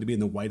who happened to be in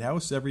the White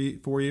House every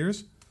 4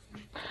 years?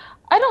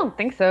 I don't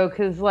think so,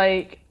 because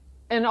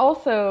and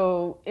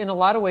also in a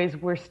lot of ways,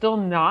 we're still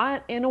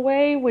not in a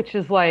way, which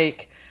is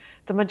like,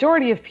 the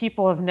majority of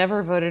people have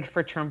never voted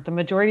for Trump. The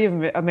majority of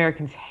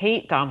Americans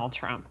hate Donald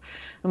Trump.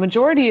 The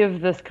majority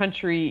of this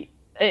country,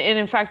 and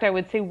in fact, I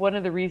would say one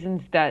of the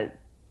reasons that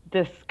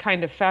this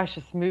kind of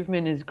fascist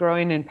movement is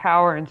growing in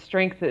power and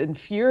strength and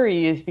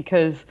fury is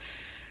because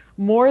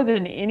more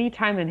than any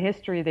time in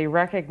history, they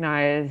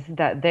recognize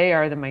that they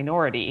are the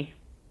minority,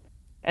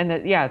 and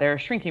that, they're a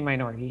shrinking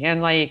minority.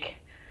 And like,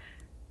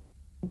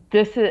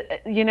 this is,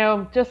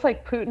 just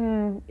like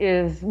Putin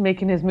is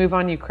making his move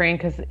on Ukraine,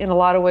 because in a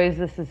lot of ways,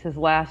 this is his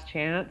last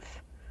chance.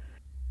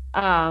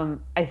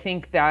 I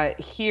think that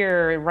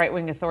here,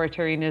 right-wing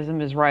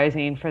authoritarianism is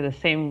rising for the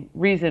same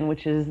reason,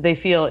 which is they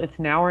feel it's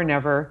now or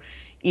never.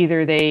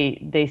 Either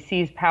they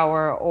seize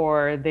power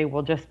or they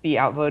will just be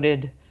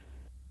outvoted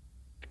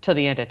till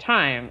the end of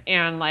time.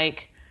 And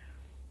like,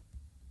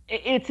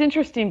 it's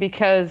interesting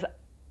because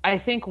I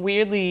think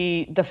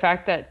weirdly, the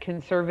fact that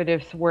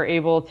conservatives were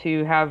able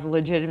to have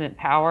legitimate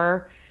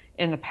power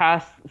in the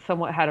past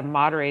somewhat had a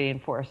moderating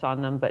force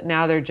on them, but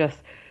now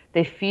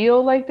they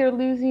feel like they're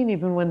losing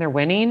even when they're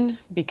winning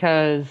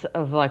because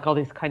of like all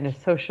these kind of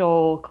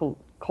social,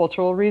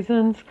 cultural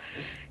reasons.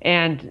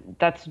 And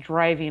that's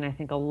driving, I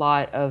think, a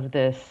lot of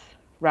this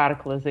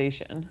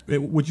radicalization.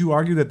 Would you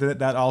argue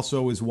that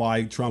also is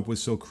why Trump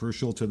was so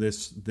crucial to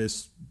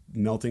this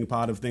melting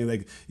pot of things,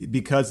 like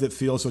because it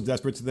feels so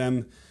desperate to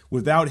them?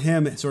 Without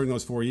him serving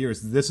those 4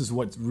 years, this is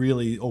what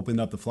really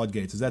opened up the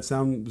floodgates. Is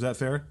that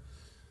fair?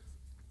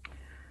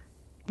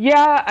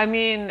 Yeah, I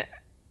mean,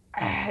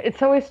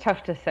 it's always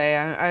tough to say.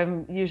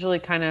 I'm usually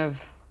kind of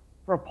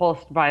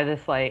repulsed by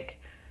this like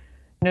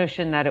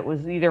notion that it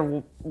was either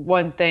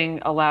one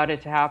thing allowed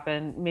it to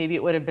happen. Maybe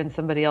it would have been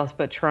somebody else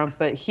but Trump,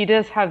 but he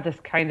does have this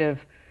kind of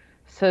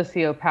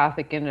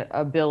sociopathic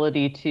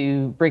ability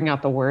to bring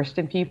out the worst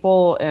in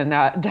people, and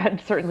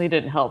that certainly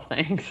didn't help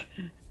things.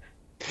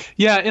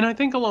 Yeah, and I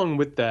think along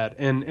with that,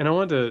 and I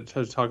wanted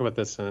to talk about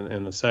this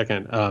in a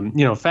second.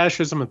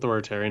 Fascism,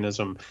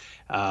 authoritarianism,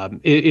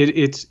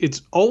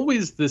 it's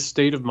always this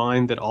state of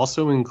mind that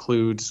also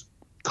includes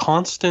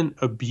constant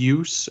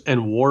abuse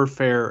and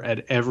warfare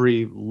at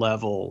every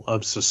level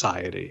of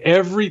society.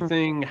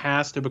 Everything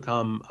has to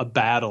become a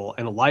battle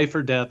and a life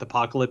or death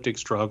apocalyptic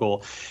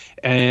struggle.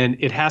 And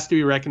it has to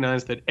be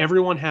recognized that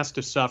everyone has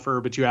to suffer,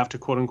 but you have to,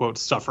 quote unquote,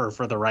 suffer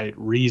for the right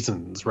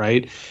reasons,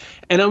 right?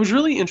 And I was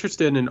really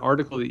interested in an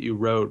article that you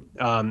wrote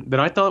that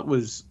I thought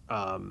was,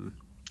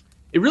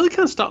 it really kind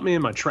of stopped me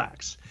in my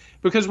tracks.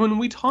 Because when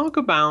we talk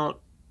about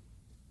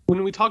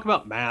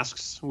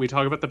masks, we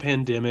talk about the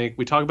pandemic,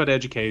 we talk about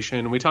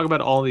education, we talk about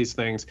all these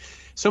things.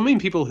 So many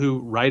people who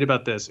write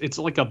about this, it's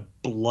like a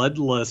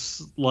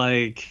bloodless,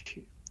 like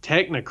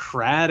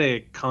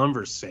technocratic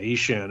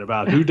conversation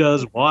about who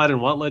does what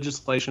and what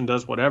legislation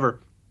does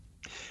whatever.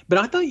 But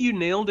I thought you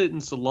nailed it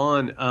in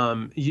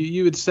Salon.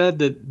 You had said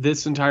that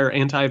this entire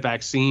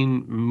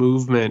anti-vaccine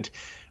movement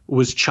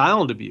was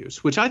child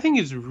abuse, which I think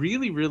is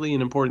really, really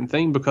an important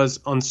thing, because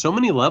on so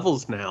many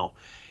levels now,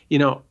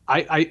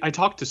 I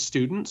talk to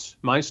students,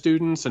 my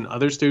students and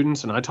other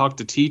students, and I talk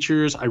to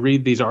teachers. I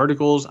read these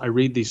articles. I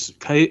read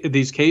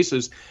these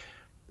cases.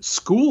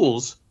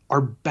 Schools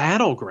are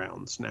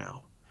battlegrounds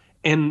now.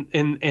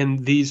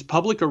 And these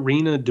public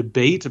arena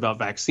debates about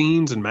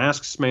vaccines and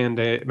mask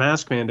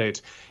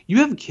mandates, you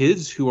have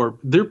kids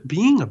they're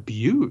being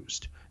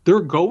abused. They're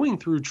going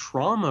through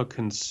trauma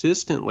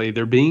consistently.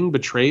 They're being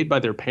betrayed by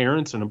their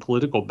parents in a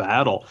political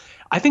battle.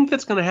 I think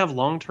that's going to have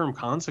long-term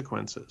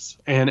consequences.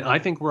 And I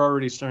think we're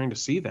already starting to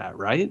see that,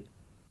 right?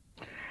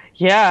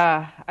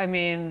 Yeah. I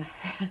mean,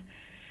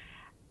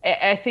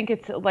 I think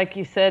it's like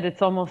you said,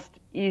 it's almost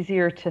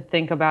easier to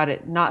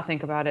not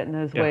think about it in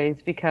those ways,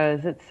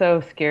 because it's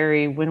so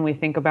scary when we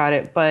think about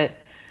it. But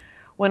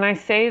when I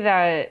say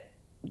that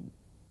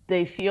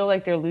they feel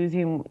like they're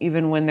losing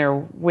even when they're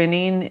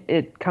winning,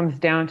 it comes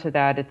down to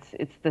that.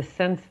 It's the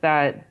sense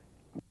that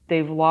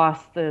they've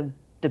lost the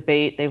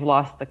debate, they've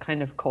lost the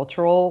kind of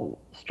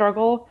cultural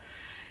struggle.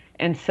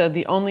 And so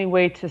the only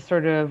way to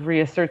sort of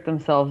reassert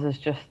themselves is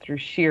just through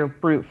sheer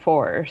brute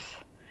force.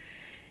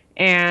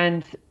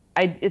 And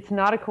it's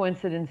not a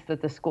coincidence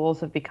that the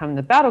schools have become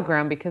the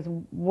battleground, because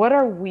what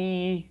are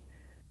we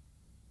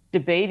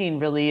debating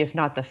really, if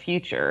not the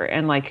future,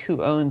 and like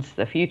who owns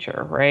the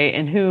future, right?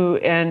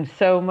 And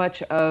so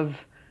much of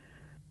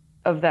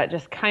that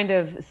just kind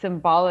of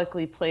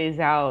symbolically plays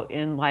out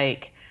in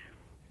like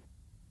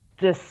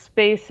this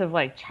space of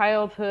like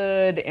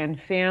childhood and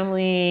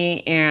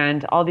family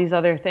and all these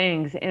other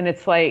things. And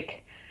it's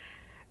like,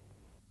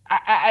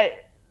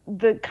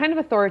 the kind of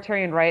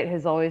authoritarian right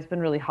has always been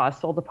really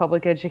hostile to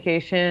public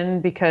education,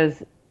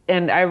 because,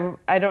 and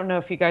I don't know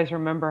if you guys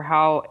remember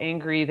how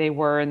angry they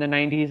were in the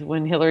 90s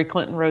when Hillary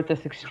Clinton wrote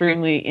this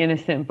extremely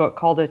innocent book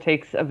called It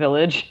Takes a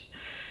Village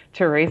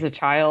to Raise a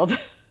Child.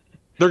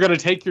 They're going to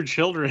take your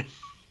children.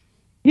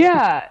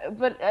 Yeah,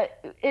 but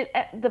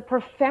the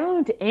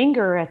profound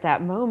anger at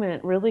that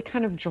moment really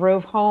kind of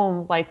drove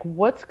home like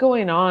what's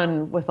going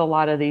on with a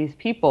lot of these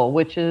people,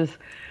 which is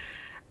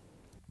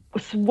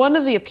one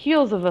of the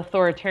appeals of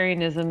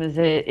authoritarianism is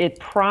it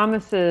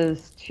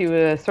promises to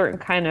a certain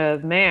kind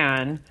of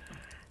man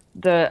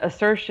the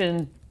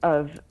assertion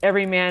of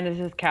every man is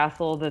his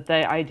castle, that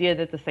the idea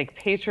that this like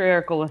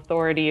patriarchal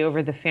authority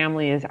over the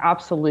family is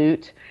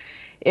absolute.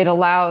 It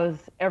allows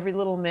every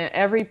little man,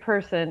 every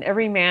person,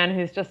 every man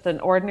who's just an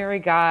ordinary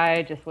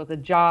guy, just with a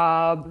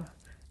job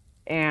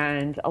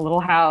and a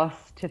little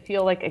house, to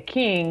feel like a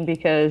king,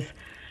 because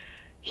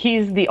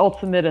he's the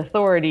ultimate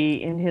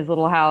authority in his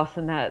little house,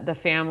 and that the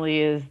family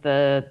is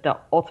the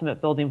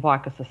ultimate building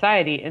block of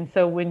society. And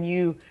so when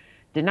you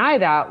deny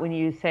that, when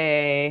you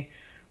say,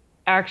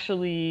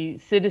 actually,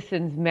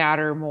 citizens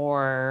matter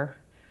more,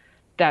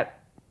 that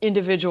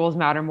individuals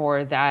matter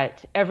more,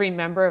 that every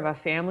member of a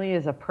family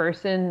is a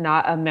person,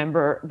 not a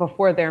member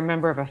before they're a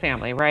member of a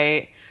family,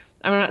 right?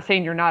 I'm not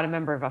saying you're not a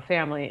member of a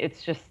family.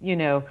 It's just,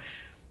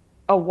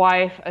 a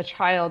wife, a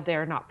child,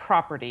 they're not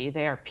property,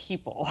 they are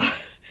people.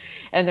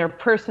 And their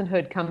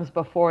personhood comes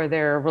before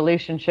their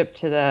relationship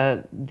to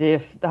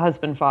the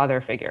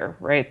husband-father figure,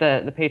 right?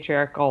 The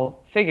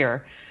patriarchal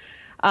figure.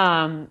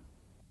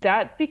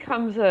 That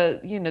becomes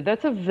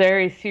that's a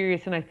very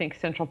serious and I think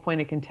central point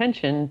of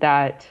contention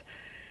that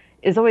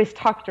is always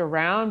talked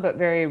around, but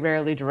very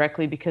rarely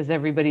directly, because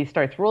everybody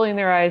starts rolling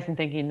their eyes and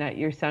thinking that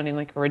you're sounding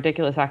like a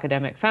ridiculous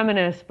academic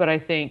feminist. But I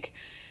think,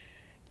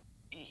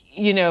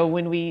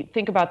 when we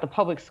think about the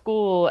public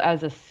school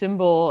as a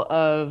symbol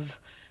of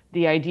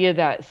the idea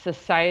that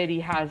society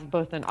has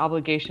both an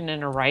obligation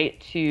and a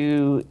right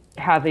to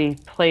have a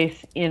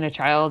place in a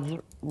child's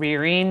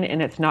rearing,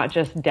 and it's not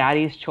just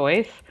daddy's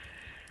choice,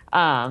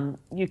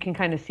 you can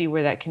kind of see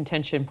where that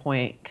contention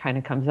point kind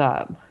of comes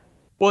up.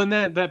 Well, and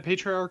that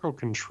patriarchal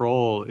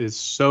control is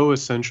so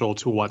essential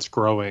to what's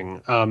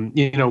growing.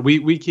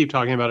 We keep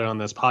talking about it on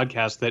this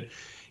podcast that,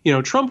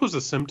 Trump was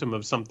a symptom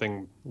of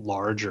something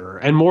larger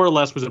and more or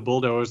less was a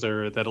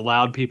bulldozer that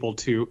allowed people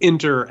to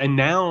enter. And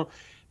now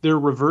they're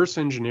reverse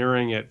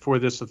engineering it for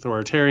this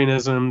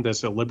authoritarianism,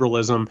 this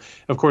illiberalism.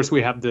 Of course,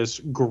 we have this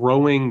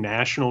growing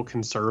national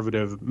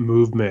conservative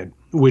movement,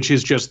 which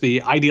is just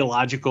the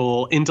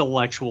ideological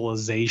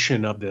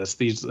intellectualization of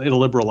these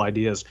illiberal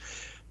ideas.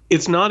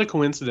 It's not a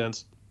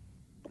coincidence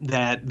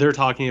that they're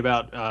talking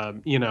about,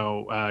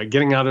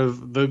 getting out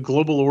of the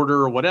global order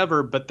or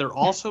whatever, but they're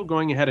also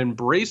going ahead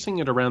embracing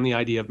it around the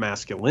idea of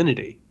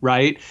masculinity,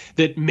 right?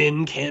 That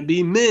men can't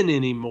be men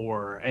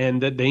anymore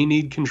and that they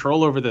need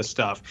control over this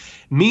stuff.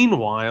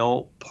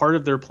 Meanwhile, part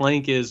of their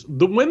plank is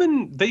the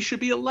women, they should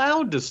be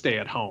allowed to stay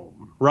at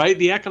home, right?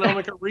 The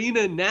economic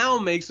arena now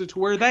makes it to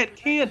where that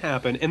can't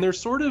happen. And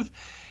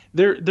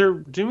they're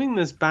doing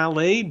this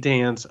ballet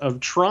dance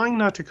of trying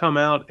not to come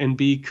out and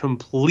be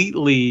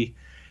completely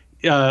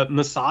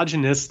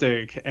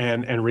misogynistic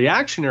and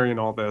reactionary and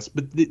all this,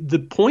 but the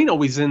point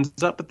always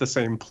ends up at the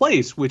same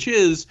place, which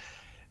is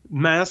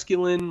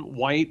masculine,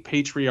 white,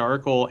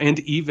 patriarchal, and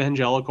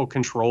evangelical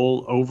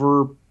control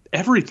over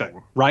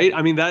everything, right?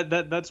 I mean,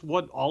 that's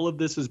what all of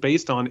this is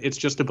based on. It's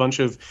just a bunch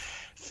of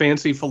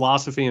fancy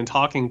philosophy and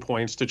talking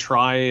points to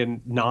try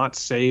and not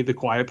say the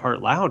quiet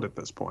part loud at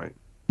this point.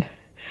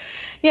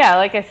 Yeah,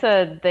 like I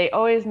said, they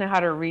always know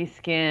how to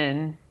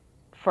reskin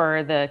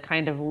for the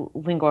kind of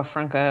lingua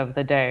franca of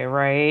the day,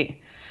 right?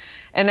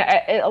 And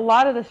a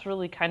lot of this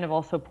really kind of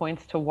also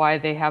points to why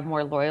they have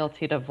more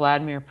loyalty to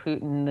Vladimir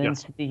Putin than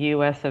to the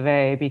US of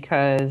A,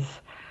 because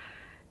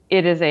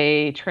it is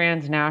a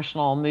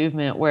transnational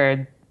movement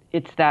where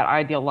it's that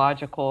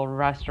ideological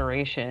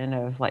restoration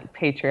of like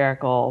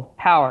patriarchal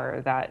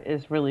power that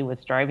is really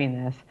what's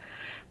driving this.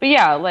 But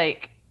yeah,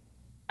 like,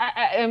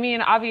 I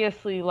mean,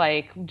 obviously,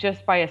 like,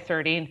 just by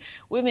asserting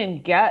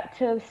women get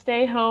to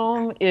stay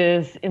home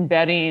is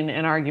embedding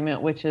an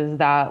argument, which is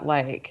that,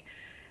 like,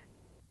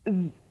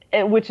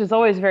 which is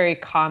always very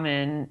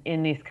common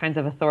in these kinds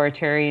of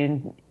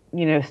authoritarian,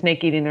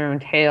 snake eating their own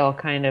tail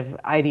kind of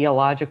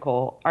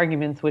ideological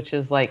arguments, which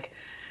is like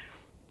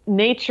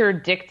nature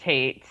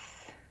dictates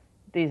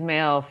these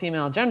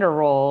male-female gender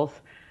roles,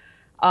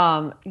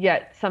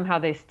 yet somehow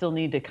they still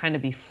need to kind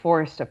of be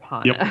forced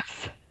upon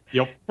us.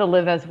 To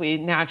live as we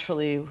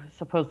naturally,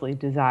 supposedly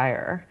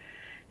desire.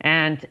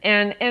 And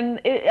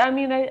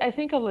I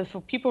think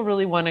if people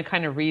really want to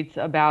kind of read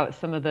about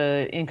some of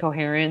the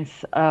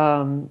incoherence,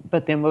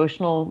 but the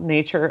emotional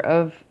nature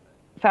of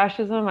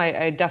fascism,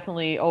 I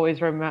definitely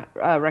always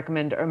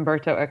recommend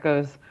Umberto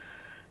Eco's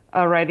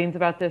writings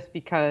about this,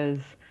 because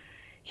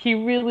he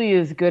really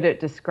is good at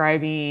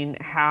describing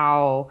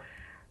how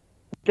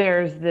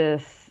there's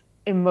this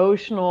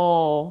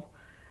emotional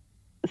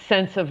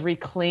sense of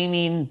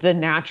reclaiming the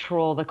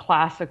natural, the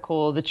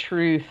classical, the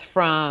truth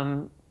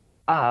from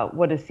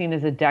what is seen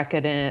as a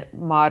decadent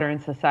modern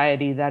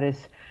society that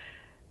is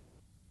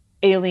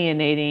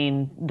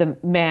alienating the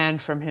man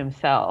from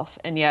himself.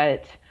 And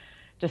yet,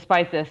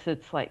 despite this,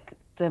 it's like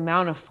the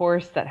amount of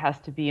force that has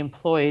to be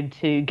employed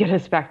to get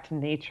us back to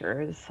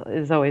nature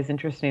is always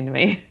interesting to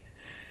me.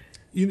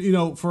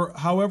 For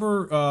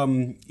however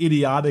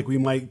idiotic we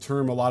might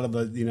term a lot of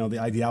the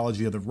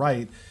ideology of the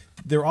right,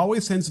 there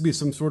always tends to be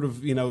some sort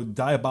of,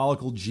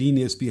 diabolical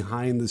genius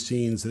behind the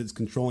scenes that's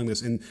controlling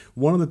this. And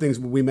one of the things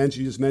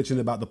you just mentioned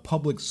about the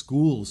public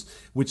schools,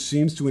 which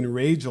seems to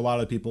enrage a lot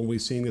of people, and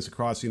we've seen this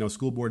across,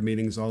 school board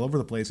meetings all over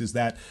the place, is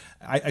that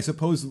I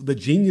suppose the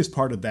genius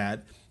part of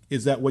that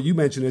is that what you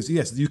mentioned is,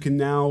 yes, you can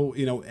now,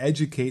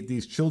 educate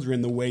these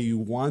children the way you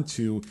want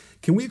to.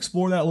 Can we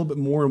explore that a little bit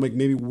more, and like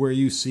maybe where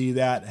you see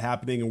that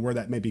happening and where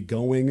that may be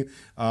going?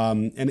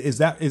 And is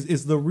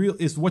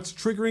what's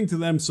triggering to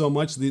them so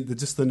much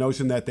just the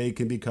notion that they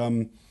can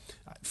become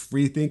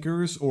free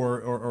thinkers,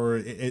 or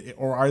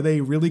are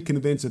they really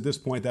convinced at this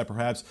point that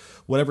perhaps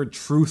whatever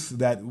truth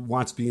that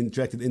wants to be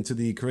injected into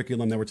the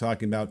curriculum that we're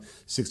talking about,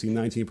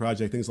 1619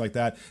 Project, things like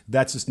that,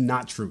 that's just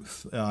not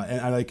truth?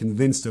 And are they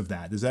convinced of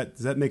that? Does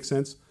that make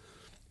sense?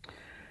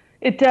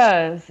 It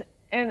does.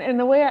 And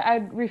the way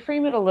I'd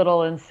reframe it a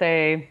little and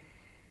say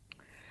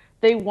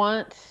they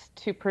want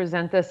to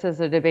present this as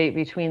a debate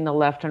between the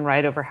left and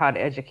right over how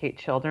to educate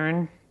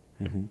children.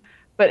 Mm-hmm.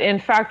 But in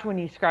fact, when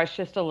you scratch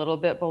just a little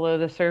bit below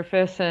the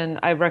surface, and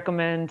I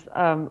recommend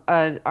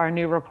our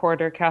new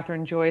reporter,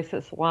 Catherine Joyce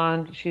at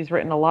Salon, she's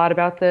written a lot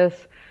about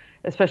this,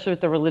 especially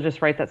with the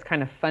religious right that's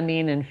kind of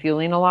funding and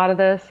fueling a lot of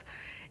this.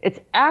 It's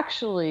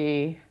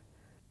actually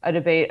a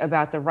debate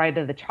about the right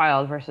of the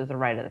child versus the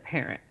right of the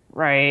parent,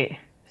 right?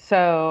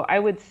 So I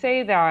would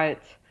say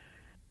that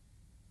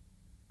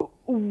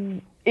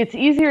it's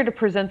easier to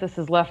present this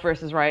as left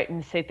versus right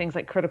and say things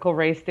like critical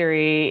race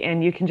theory,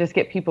 and you can just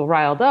get people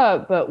riled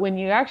up. But when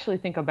you actually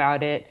think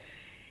about it,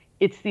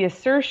 it's the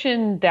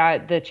assertion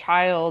that the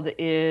child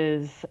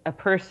is a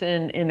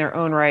person in their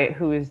own right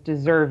who is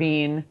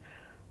deserving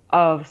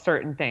of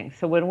certain things.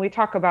 So when we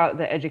talk about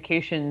the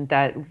education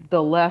that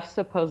the left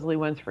supposedly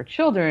wants for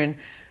children,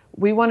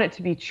 we want it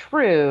to be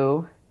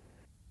true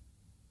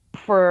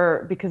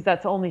because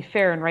that's only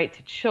fair and right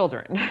to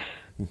children,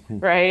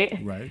 right?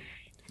 Right.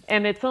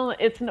 And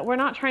we're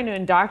not trying to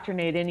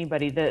indoctrinate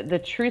anybody.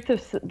 The truth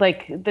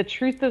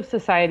of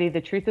society,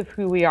 the truth of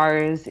who we are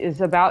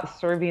is about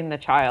serving the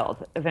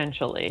child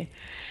eventually.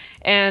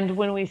 And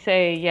when we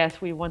say,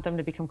 yes, we want them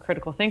to become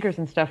critical thinkers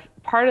and stuff,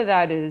 part of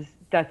that is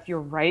that's your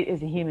right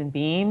as a human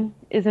being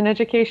is an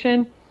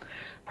education.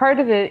 Part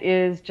of it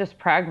is just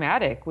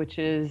pragmatic, which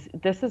is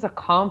this is a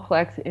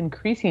complex,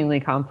 increasingly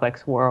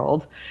complex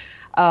world.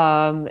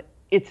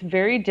 It's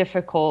very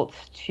difficult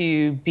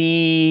to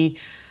be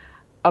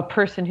a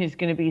person who's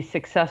going to be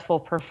successful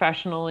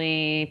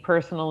professionally,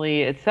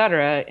 personally, et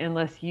cetera,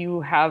 unless you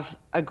have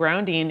a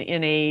grounding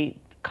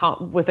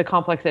with a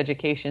complex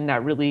education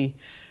that really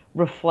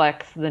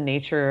reflects the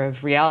nature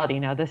of reality.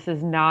 Now, this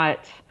is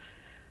not,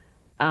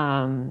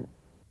 I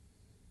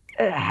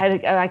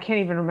can't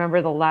even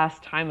remember the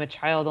last time a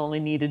child only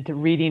needed to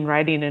reading,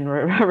 writing, and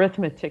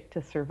arithmetic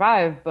to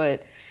survive,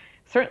 but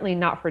certainly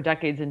not for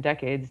decades and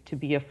decades to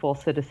be a full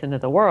citizen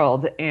of the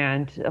world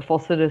and a full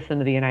citizen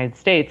of the United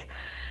States.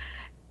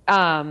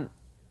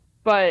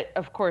 But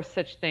of course,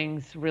 such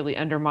things really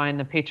undermine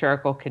the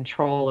patriarchal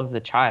control of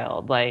the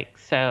child.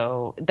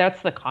 So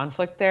that's the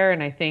conflict there.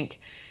 And I think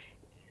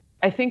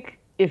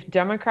if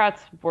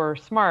Democrats were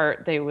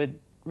smart, they would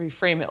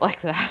reframe it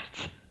like that.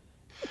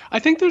 I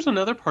think there's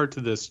another part to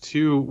this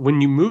too,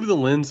 when you move the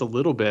lens a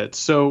little bit.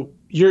 So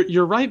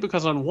you're right,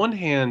 because on one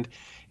hand,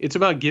 it's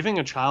about giving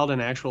a child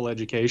an actual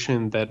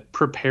education that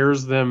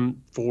prepares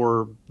them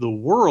for the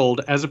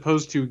world, as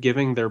opposed to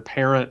giving their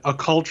parent a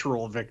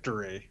cultural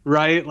victory,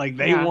 right? Like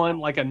they want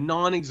like a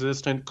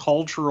non-existent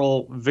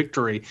cultural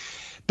victory.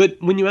 But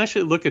when you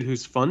actually look at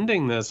who's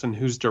funding this and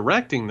who's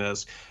directing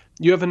this,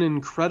 you have an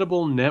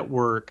incredible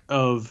network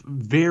of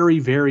very,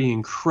 very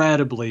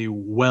incredibly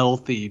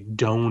wealthy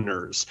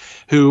donors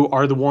who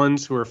are the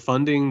ones who are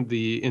funding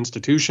the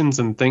institutions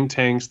and think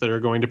tanks that are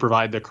going to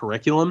provide the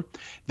curriculum,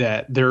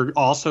 that they're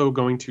also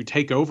going to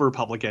take over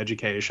public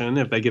education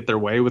if they get their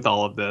way with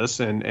all of this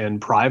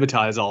and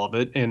privatize all of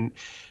it and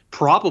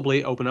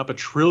probably open up $1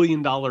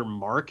 trillion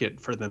market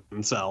for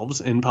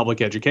themselves in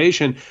public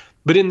education.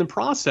 But in the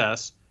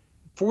process,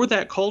 for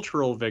that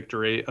cultural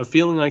victory of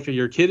feeling like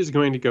your kid is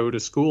going to go to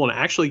school and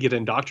actually get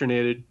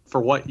indoctrinated for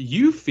what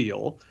you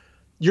feel,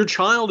 your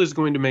child is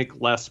going to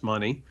make less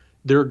money.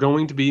 They're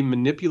going to be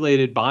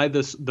manipulated by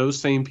those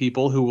same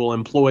people who will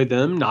employ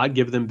them, not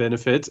give them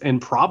benefits,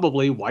 and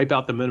probably wipe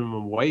out the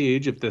minimum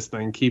wage if this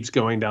thing keeps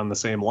going down the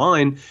same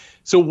line.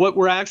 So what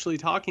we're actually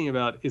talking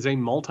about is a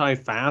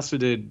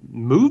multifaceted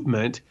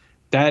movement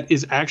that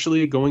is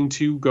actually going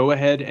to go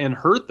ahead and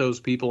hurt those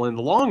people in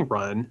the long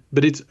run,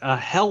 but it's a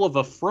hell of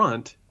a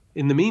front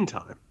in the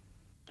meantime.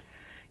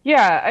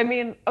 Yeah, I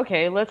mean,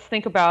 okay, let's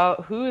think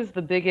about who is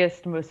the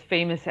biggest, most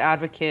famous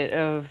advocate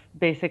of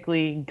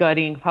basically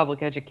gutting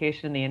public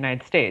education in the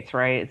United States,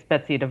 right? It's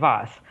Betsy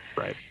DeVos.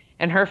 Right.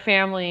 And her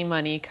family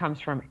money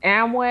comes from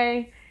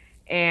Amway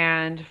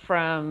and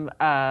from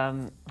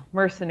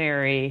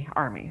mercenary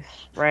armies,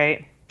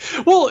 right?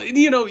 Well,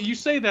 you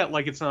say that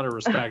like it's not a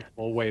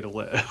respectable way to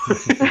live.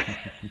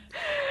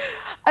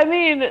 I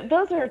mean,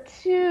 those are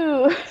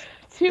two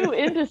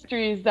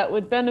industries that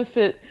would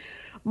benefit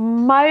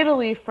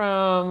mightily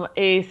from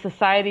a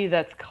society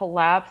that's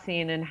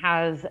collapsing and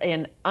has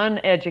an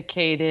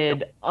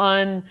uneducated,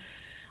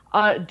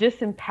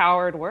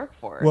 disempowered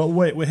workforce. Well,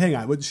 wait, hang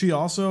on. But they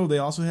also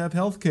have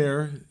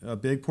healthcare, a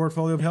big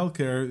portfolio of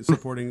healthcare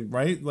supporting,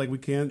 right? Like we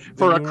can't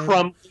for a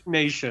crumbling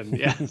nation.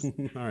 Yes.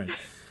 All right.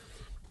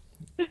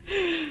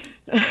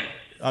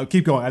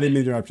 Keep going. I didn't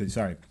mean to interrupt you.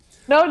 Sorry.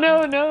 No.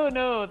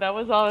 That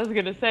was all I was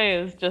going to say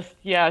is just,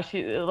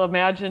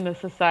 imagine a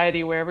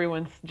society where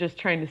everyone's just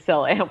trying to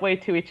sell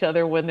Amway to each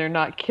other when they're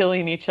not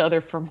killing each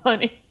other for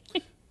money.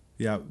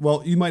 Yeah.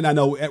 Well, you might not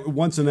know,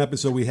 once an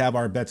episode we have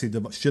our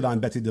shit on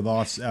Betsy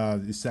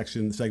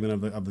DeVos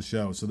segment of the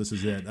show. So this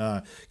is it.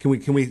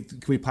 Can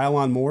we pile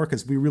on more?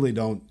 Because we really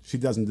don't. She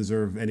doesn't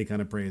deserve any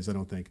kind of praise, I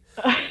don't think.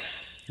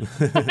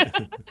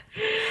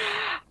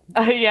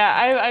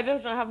 I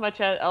don't have much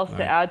else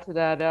to add to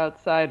that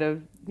outside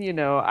of,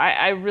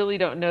 I really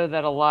don't know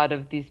that a lot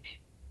of these,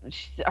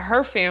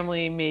 her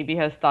family maybe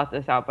has thought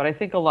this out, but I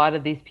think a lot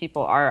of these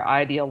people are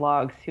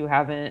ideologues who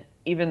haven't,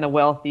 even the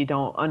wealthy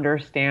don't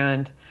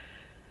understand.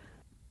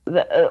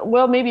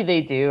 Well, maybe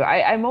they do.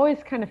 I'm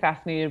always kind of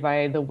fascinated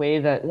by the way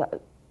that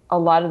a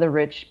lot of the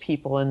rich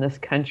people in this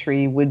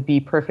country would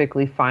be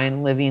perfectly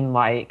fine living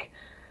like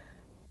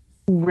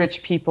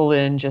rich people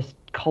in just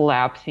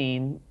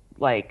collapsing,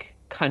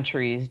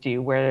 countries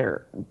do,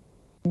 where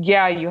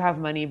you have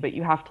money, but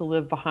you have to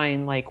live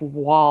behind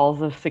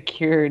walls of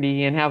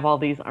security and have all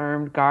these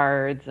armed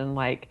guards and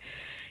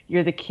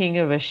you're the king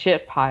of a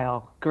shit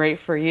pile. Great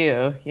for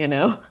you,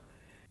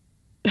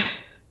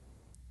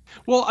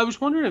 Well, I was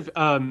wondering if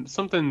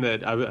something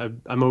that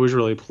I'm always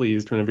really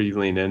pleased whenever you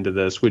lean into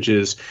this, which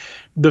is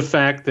the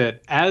fact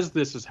that as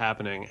this is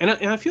happening, and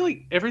I feel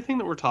like everything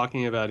that we're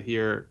talking about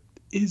here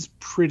is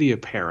pretty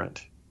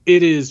apparent.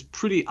 It is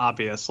pretty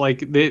obvious.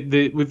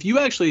 If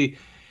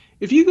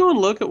if you go and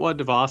look at what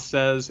DeVos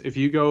says, if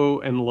you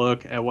go and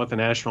look at what the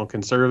National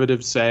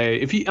Conservatives say,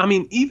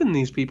 even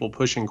these people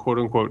pushing quote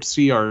unquote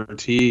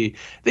CRT,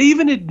 they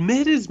even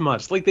admit as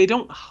much. Like, they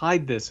don't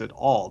hide this at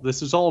all.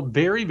 This is all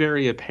very,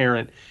 very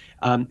apparent.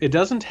 It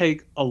doesn't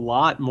take a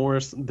lot more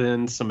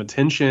than some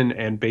attention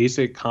and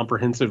basic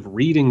comprehensive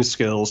reading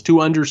skills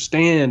to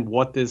understand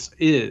what this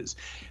is.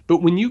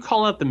 But when you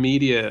call out the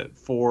media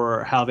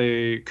for how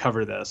they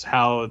cover this,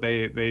 how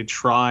they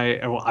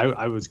try, well,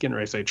 I was getting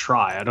ready to say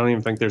try. I don't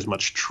even think there's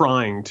much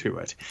trying to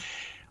it.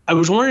 I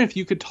was wondering if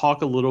you could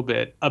talk a little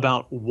bit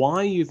about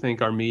why you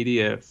think our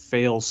media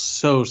fails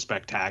so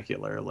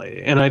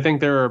spectacularly. And I think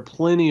there are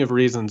plenty of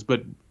reasons,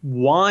 but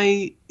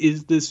why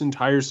is this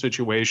entire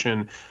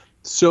situation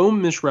so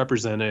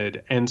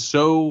misrepresented and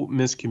so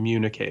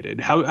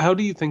miscommunicated? How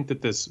do you think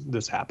that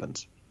this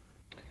happens?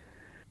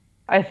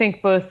 I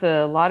think both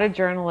a lot of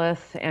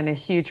journalists and a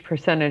huge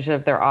percentage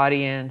of their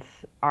audience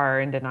are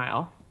in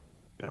denial.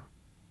 Yeah.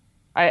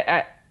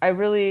 I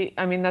really,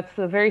 that's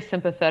very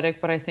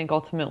sympathetic, but I think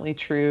ultimately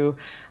true.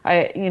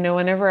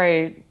 Whenever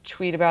I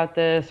tweet about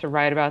this or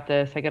write about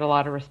this, I get a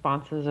lot of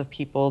responses of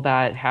people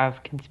that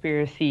have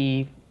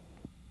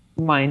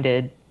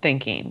conspiracy-minded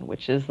thinking,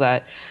 which is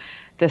that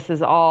this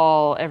is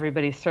all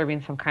everybody's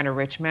serving some kind of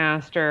rich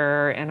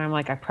master. And I'm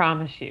like, I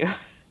promise you.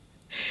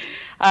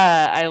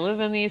 I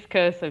live on the East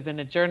Coast. I've been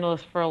a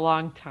journalist for a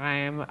long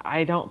time.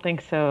 I don't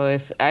think so.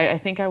 I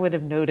think I would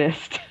have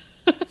noticed.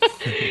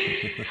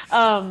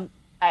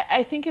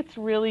 I think it's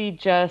really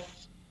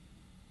just,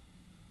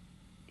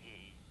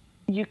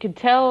 you could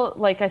tell,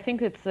 I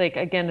think it's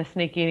again, a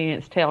snake eating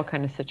its tail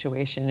kind of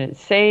situation.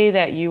 Say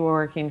that you were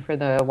working for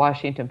the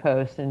Washington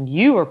Post and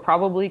you were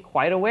probably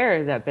quite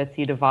aware that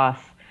Betsy DeVos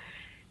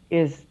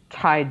is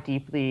tied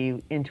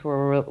deeply into a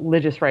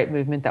religious right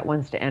movement that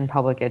wants to end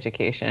public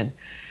education.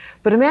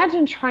 But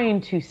imagine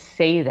trying to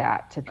say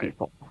that to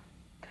people.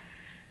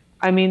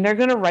 They're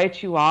going to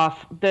write you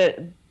off.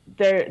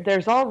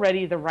 There's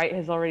already, the right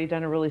has already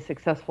done a really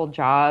successful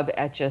job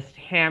at just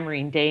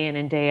hammering day in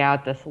and day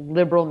out this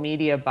liberal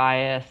media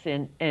bias,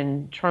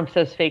 and Trump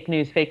says fake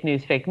news, fake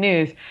news, fake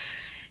news.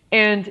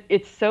 And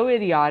it's so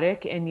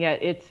idiotic, and yet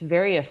it's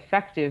very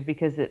effective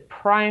because it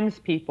primes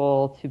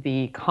people to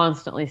be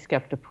constantly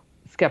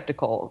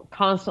skeptical,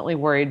 constantly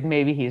worried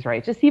maybe he's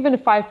right. Just even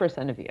if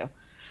 5% of you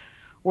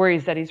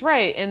worries that he's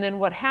right. And then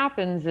what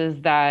happens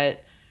is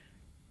that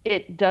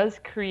it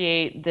does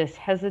create this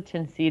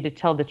hesitancy to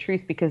tell the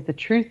truth because the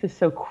truth is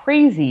so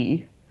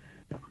crazy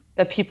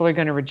that people are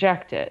going to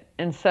reject it.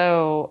 And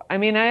so,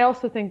 I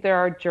also think there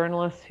are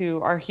journalists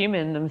who are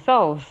human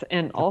themselves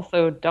and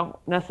also don't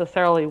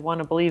necessarily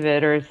want to believe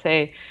it, or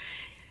say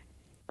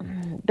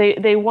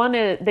they want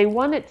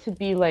it to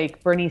be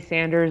like Bernie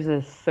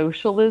Sanders'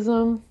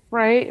 socialism,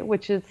 right?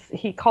 Which is,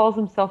 he calls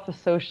himself a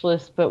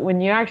socialist, but when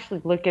you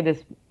actually look at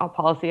his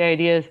policy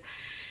ideas,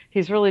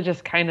 he's really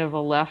just kind of a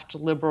left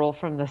liberal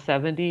from the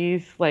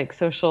 70s, like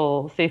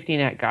social safety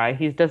net guy.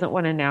 He doesn't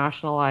want to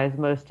nationalize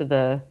most of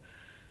the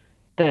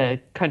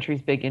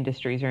country's big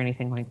industries or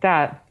anything like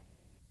that.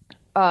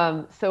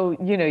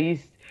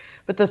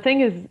 But the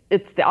thing is,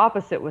 it's the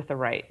opposite with the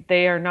right.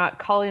 They are not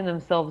calling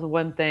themselves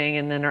one thing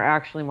and then are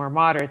actually more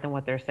moderate than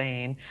what they're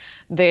saying.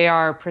 They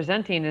are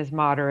presenting as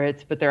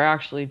moderates, but they're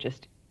actually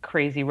just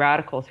crazy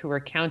radicals who are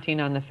counting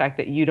on the fact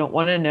that you don't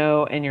want to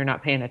know and you're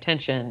not paying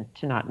attention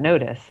to not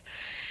notice.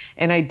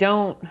 And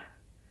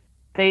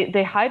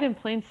they hide in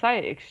plain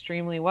sight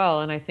extremely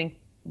well. And I think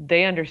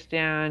they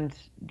understand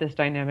this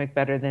dynamic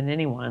better than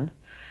anyone.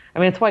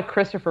 It's why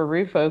Christopher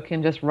Rufo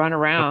can just run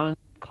around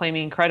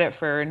claiming credit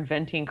for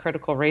inventing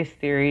critical race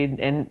theory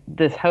and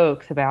this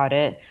hoax about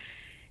it.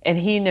 And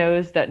he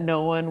knows that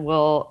no one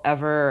will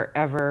ever,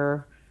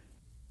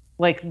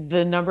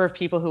 the number of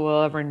people who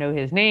will ever know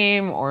his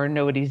name or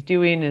know what he's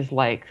doing is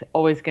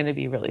always going to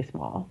be really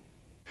small.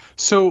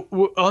 So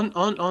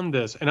on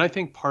this, and I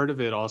think part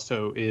of it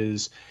also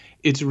is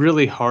it's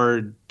really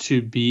hard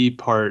to be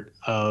part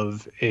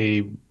of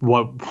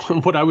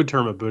what I would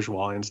term a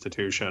bourgeois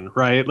institution,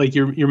 right? Like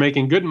you're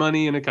making good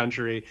money in a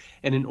country,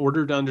 and in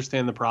order to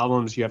understand the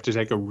problems, you have to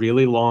take a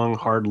really long,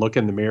 hard look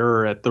in the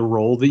mirror at the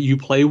role that you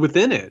play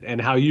within it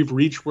and how you've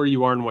reached where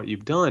you are and what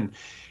you've done.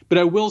 But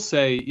I will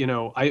say,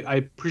 I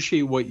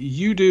appreciate what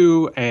you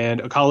do, and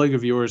a colleague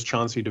of yours,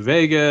 Chauncey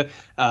DeVega,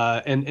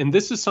 and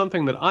this is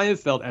something that I have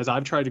felt as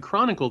I've tried to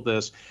chronicle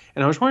this.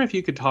 And I was wondering if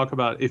you could talk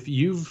about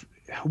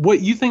what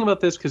you think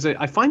about this, because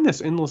I find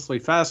this endlessly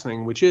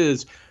fascinating, which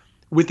is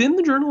within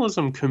the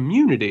journalism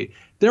community,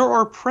 there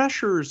are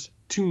pressures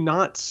to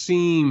not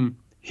seem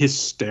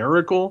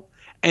hysterical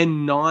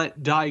and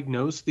not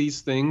diagnose these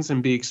things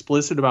and be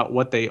explicit about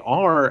what they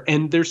are.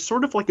 And there's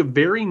sort of like a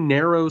very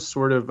narrow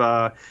sort of,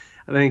 I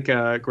think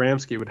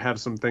Gramsci would have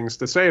some things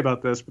to say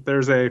about this, but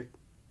there's a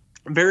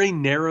very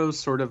narrow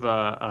sort of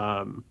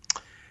a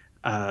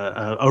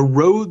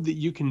road that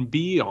you can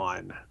be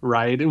on,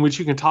 right, in which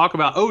you can talk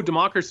about, oh,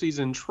 democracy's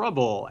in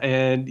trouble,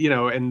 and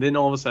and then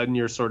all of a sudden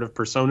you're sort of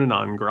persona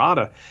non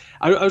grata.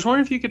 I was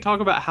wondering if you could talk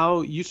about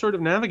how you sort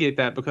of navigate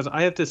that, because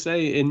I have to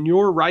say, in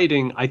your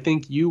writing, I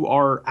think you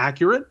are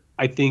accurate.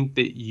 I think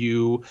that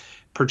you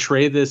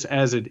portray this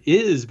as it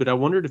is, but I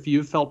wondered if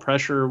you felt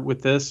pressure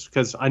with this,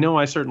 because I know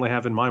I certainly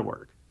have in my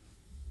work.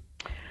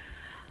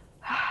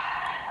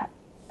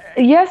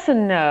 Yes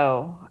and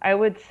no. I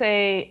would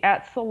say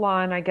at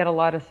Salon, I get a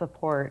lot of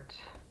support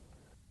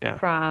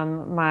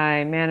from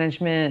my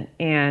management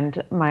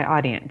and my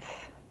audience,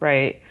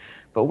 right?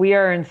 But we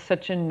are in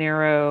such a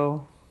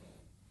narrow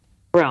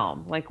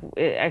realm. Like,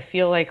 I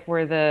feel like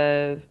we're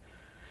the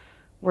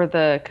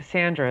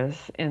Cassandras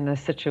in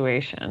this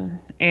situation.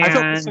 And I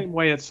felt the same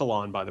way at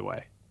Salon, by the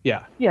way.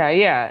 Yeah.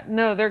 Yeah.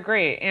 No, they're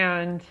great.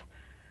 And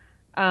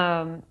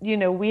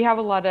we have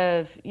a lot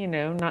of,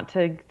 not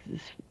to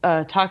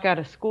talk out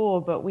of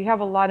school, but we have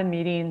a lot of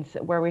meetings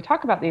where we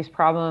talk about these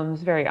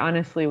problems very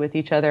honestly with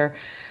each other,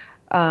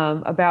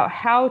 about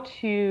how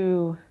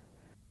to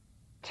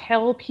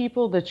tell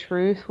people the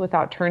truth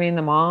without turning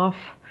them off,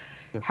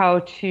 how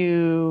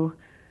to,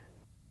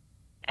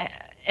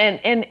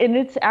 and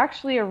it's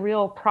actually a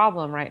real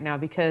problem right now,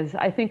 because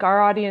I think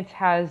our audience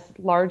has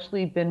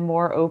largely been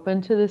more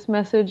open to this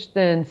message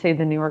than, say,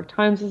 the New York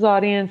Times'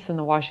 audience and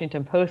the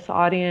Washington Post's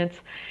audience.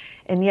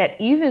 And yet,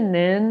 even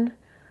then,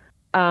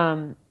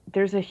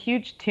 there's a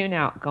huge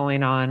tune-out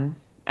going on.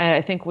 And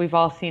I think we've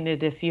all seen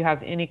it. If you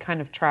have any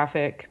kind of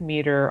traffic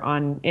meter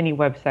on any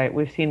website,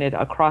 we've seen it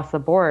across the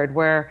board,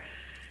 where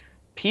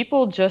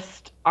people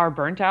just are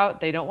burnt out.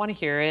 They don't want to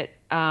hear it.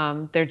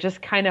 They're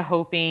just kind of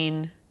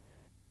hoping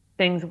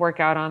things work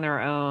out on their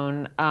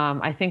own.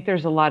 I think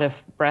there's a lot of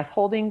breath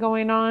holding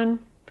going on.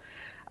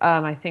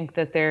 I think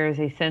that there's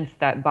a sense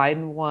that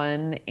Biden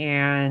won,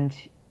 and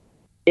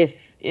if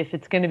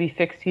it's going to be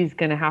fixed, he's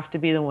going to have to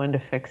be the one to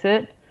fix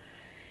it.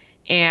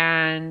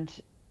 And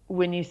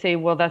when you say,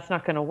 well, that's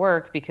not going to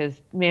work because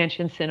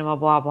Mansion cinema,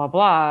 blah, blah,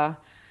 blah,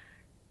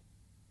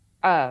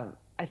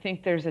 I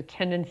think there's a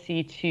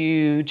tendency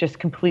to just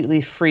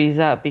completely freeze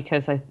up,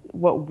 because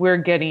what we're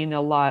getting a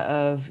lot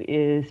of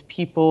is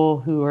people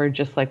who are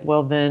just like,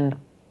 well, then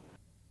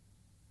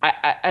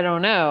I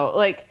don't know.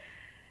 Like,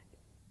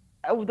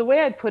 the way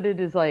I'd put it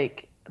is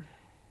like,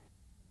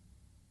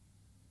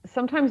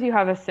 sometimes you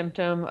have a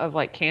symptom of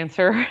like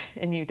cancer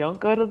and you don't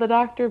go to the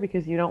doctor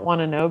because you don't want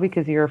to know,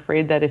 because you're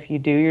afraid that if you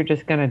do, you're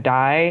just going to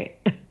die.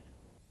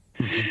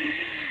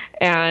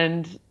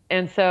 Mm-hmm.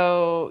 And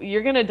so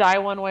you're going to die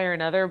one way or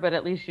another, but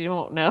at least you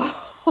don't know.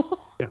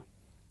 Yeah.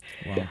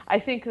 Wow. I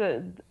think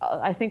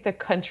the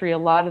country, a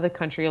lot of the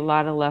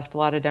left, a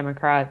lot of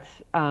Democrats,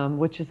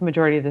 which is the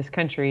majority of this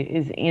country,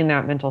 is in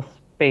that mental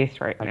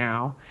space right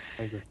now.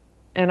 I agree.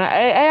 And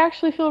I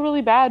actually feel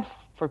really bad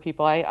for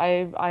people.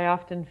 I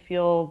often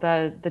feel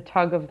the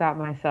tug of that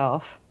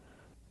myself.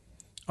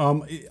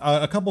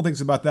 A couple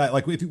things about that.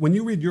 Like, when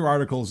you read your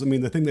articles, I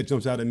mean, the thing that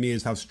jumps out at me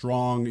is how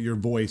strong your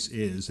voice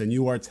is, and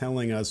you are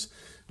telling us,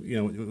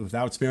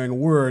 without sparing a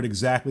word,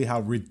 exactly how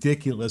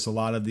ridiculous a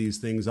lot of these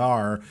things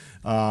are.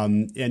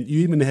 And you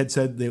even had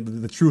said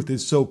the truth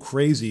is so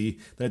crazy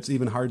that it's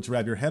even hard to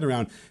wrap your head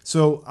around.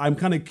 So I'm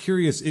kind of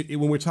curious,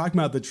 when we're talking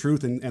about the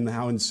truth and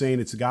how insane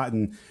it's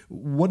gotten,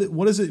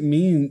 what does it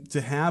mean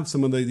to have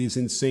some of these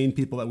insane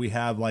people that we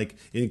have, like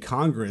in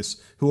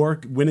Congress, who are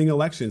winning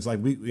elections? Like,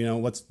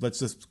 let's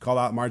just call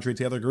out Marjorie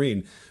Taylor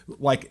Greene.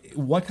 Like,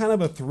 what kind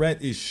of a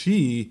threat is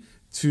she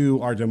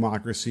to our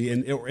democracy?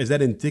 And is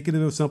that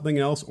indicative of something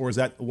else, or is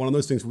that one of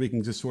those things where we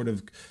can just sort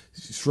of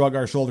shrug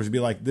our shoulders and be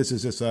like, this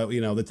is just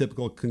the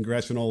typical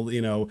congressional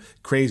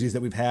crazies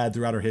that we've had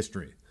throughout our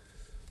history?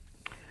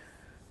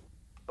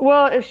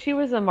 Well, if she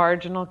was a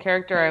marginal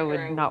character, I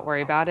would not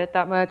worry about it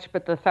that much.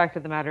 But the fact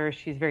of the matter is,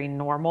 she's very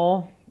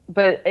normal.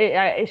 But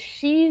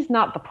she's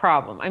not the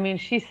problem. I mean,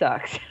 she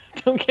sucks.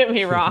 Don't get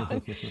me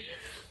wrong.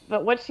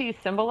 But what she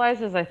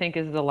symbolizes, I think,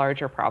 is the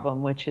larger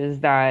problem, which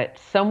is that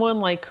someone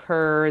like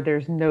her,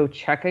 there's no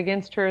check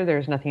against her.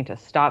 There's nothing to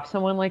stop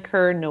someone like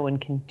her. No one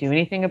can do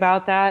anything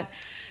about that.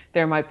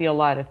 There might be a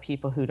lot of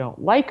people who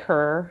don't like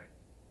her,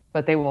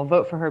 but they will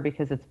vote for her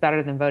because it's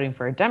better than voting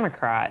for a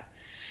Democrat.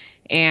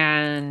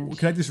 And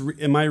can I just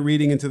am I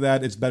reading into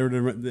that? It's better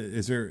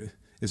to.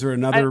 Is there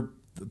another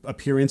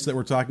appearance that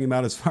we're talking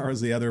about as far as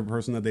the other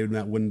person that they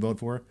wouldn't vote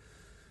for?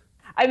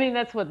 I mean,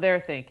 that's what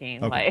they're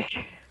thinking. Okay.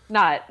 Like,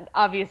 not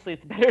obviously,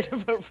 it's better to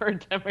vote for a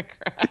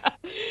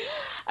Democrat.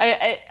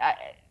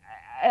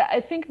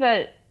 I think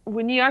that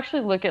when you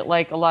actually look at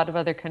like a lot of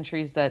other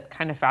countries that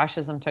kind of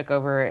fascism took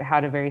over, it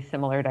had a very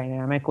similar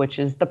dynamic, which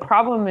is the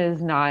problem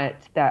is not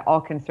that all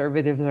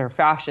conservatives are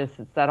fascists,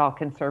 it's that all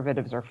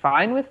conservatives are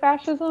fine with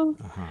fascism.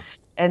 Uh-huh.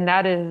 And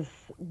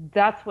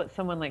that's what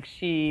someone like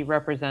she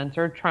represents,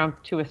 or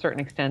Trump to a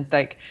certain extent.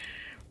 Like,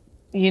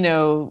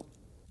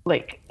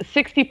 like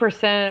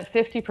 60%,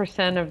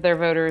 50% of their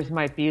voters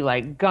might be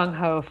like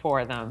gung-ho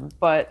for them.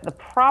 But the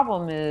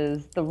problem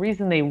is, the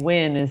reason they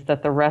win is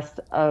that the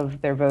rest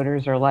of their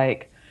voters are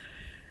like,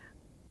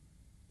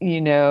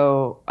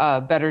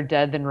 better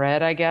dead than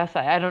red, I guess.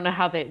 I don't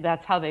know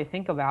that's how they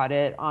think about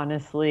it,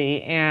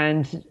 honestly.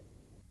 And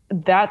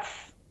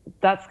that's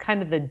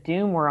kind of the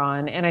doom we're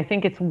on. And I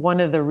think it's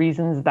one of the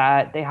reasons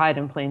that they hide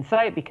in plain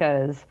sight,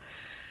 because,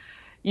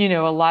 a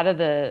lot of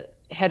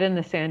head in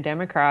the sand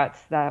Democrats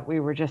that we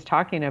were just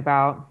talking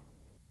about,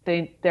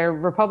 their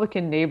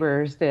Republican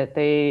neighbors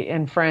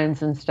and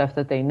friends and stuff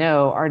that they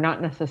know are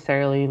not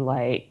necessarily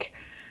like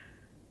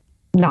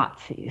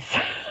Nazis,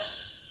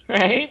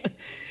 right?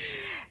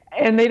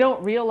 And they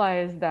don't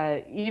realize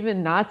that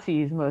even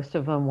Nazis, most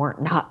of them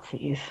weren't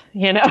Nazis,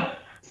 you know?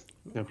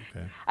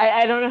 Okay.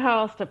 I don't know how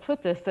else to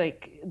put this.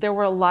 Like, there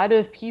were a lot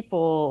of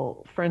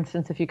people, for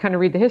instance, if you kind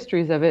of read the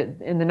histories of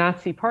it in the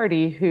Nazi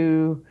Party,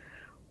 who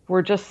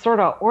were just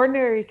sort of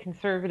ordinary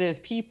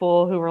conservative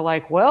people who were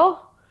like,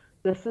 well,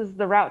 this is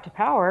the route to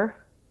power.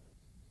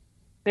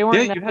 They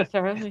weren't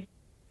necessarily.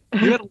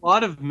 You had a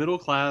lot of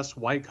middle-class,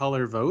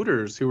 white-collar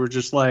voters who were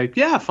just like,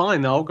 yeah,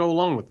 fine, I'll go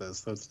along with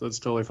this. That's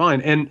totally fine.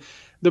 And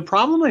the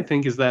problem, I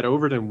think, is that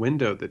Overton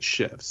window that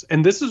shifts.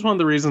 And this is one of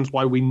the reasons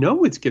why we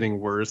know it's getting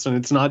worse, and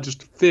it's not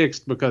just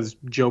fixed because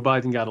Joe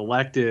Biden got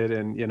elected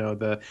and, you know,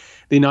 the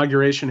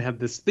inauguration had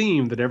this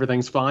theme that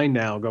everything's fine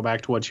now, go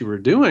back to what you were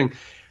doing.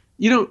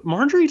 You know,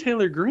 Marjorie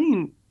Taylor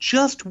Greene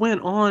just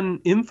went on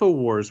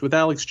InfoWars with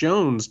Alex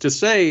Jones to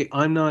say,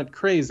 I'm not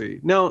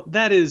crazy. Now,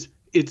 that is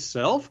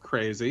itself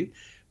crazy.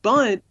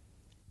 But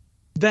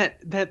that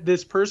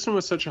this person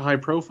with such a high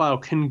profile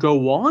can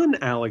go on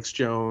Alex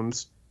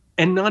Jones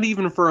and not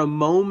even for a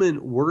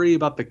moment worry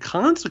about the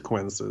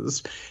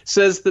consequences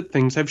says that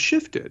things have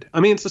shifted. I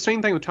mean, it's the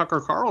same thing with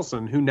Tucker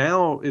Carlson, who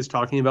now is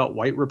talking about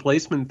white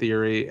replacement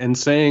theory and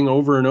saying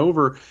over and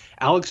over,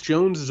 Alex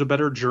Jones is a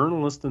better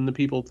journalist than the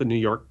people at the New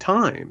York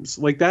Times.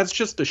 Like, that's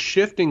just a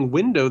shifting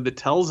window that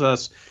tells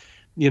us,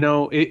 you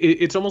know,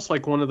 it's almost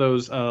like one of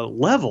those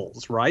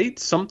levels, right?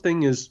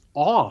 Something is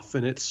off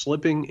and it's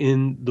slipping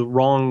in the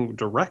wrong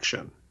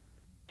direction.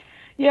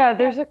 Yeah,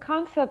 there's a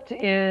concept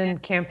in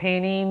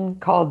campaigning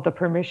called the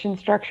permission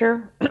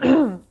structure.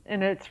 And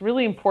it's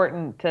really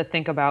important to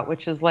think about,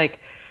 which is like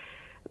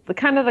the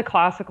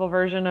classical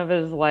version of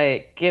it is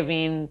like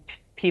giving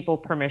people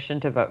permission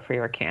to vote for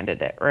your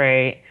candidate,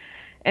 right?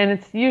 And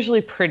it's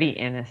usually pretty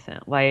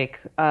innocent. Like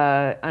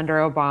under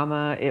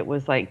Obama, it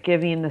was like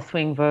giving the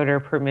swing voter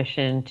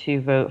permission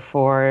to vote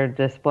for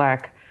this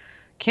black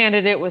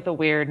candidate with a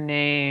weird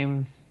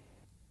name.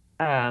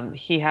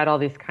 He had all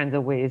these kinds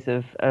of ways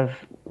of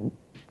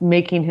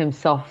making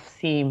himself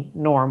seem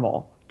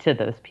normal to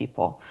those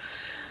people.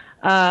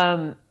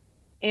 And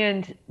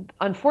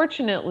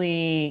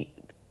unfortunately,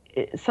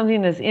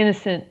 something as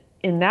innocent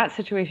in that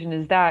situation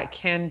as that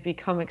can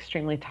become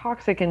extremely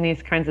toxic in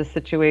these kinds of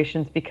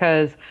situations,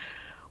 because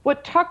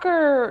what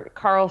Tucker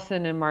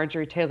Carlson and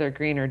Marjorie Taylor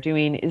Greene are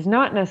doing is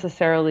not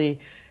necessarily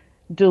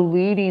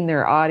deluding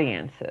their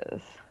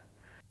audiences.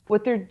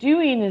 What they're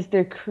doing is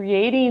they're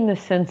creating the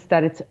sense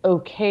that it's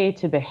okay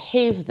to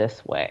behave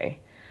this way.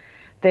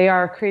 They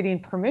are creating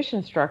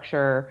permission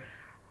structure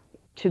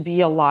to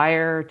be a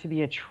liar, to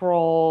be a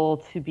troll,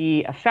 to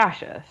be a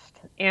fascist.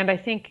 And I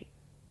think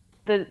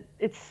that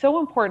it's so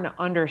important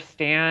to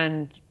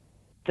understand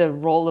the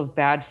role of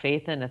bad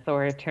faith in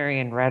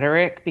authoritarian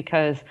rhetoric,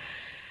 because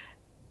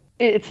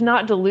it's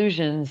not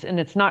delusions and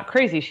it's not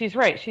crazy. She's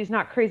right. She's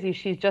not crazy.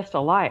 She's just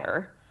a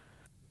liar.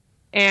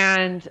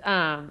 And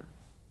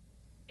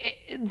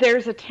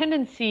there's a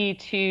tendency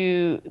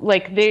to,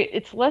 like,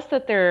 it's less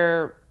that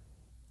they're,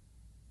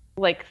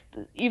 like,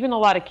 even a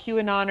lot of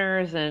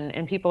QAnoners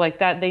and people like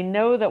that, they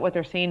know that what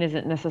they're saying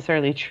isn't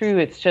necessarily true.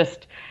 It's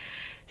just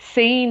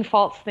saying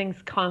false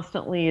things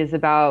constantly is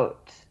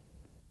about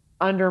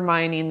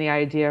undermining the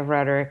idea of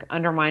rhetoric,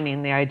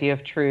 undermining the idea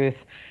of truth,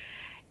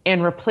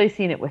 and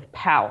replacing it with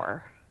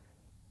power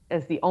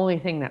as the only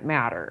thing that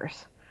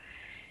matters.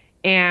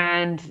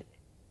 And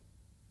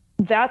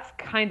that's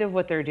kind of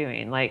what they're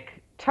doing.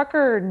 Like,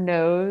 Tucker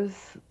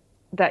knows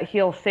that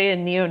he'll say a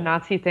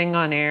neo-Nazi thing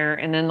on air,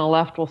 and then the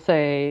left will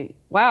say,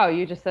 wow,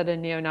 you just said a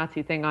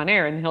neo-Nazi thing on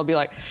air. And he'll be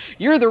like,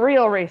 you're the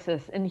real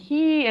racist. And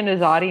he and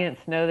his audience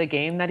know the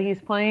game that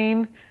he's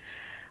playing.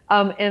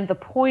 And the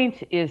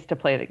point is to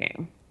play the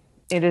game.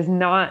 It is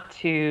not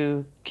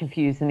to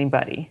confuse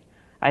anybody,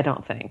 I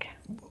don't think.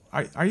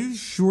 Are you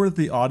sure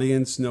the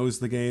audience knows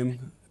the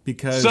game?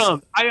 Because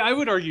some, I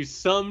would argue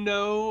some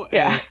know.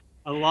 Yeah.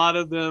 A lot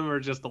of them are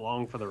just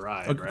along for the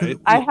ride, right?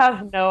 I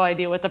have no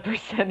idea what the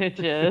percentage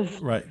is.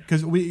 Right,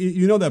 because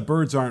you know that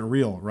birds aren't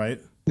real,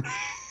 right?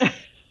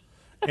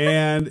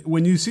 And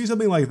when you see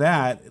something like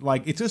that,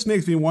 like, it just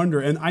makes me wonder,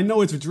 and I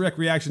know it's a direct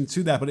reaction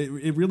to that, but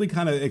it really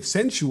kind of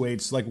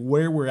accentuates like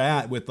where we're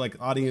at with like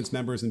audience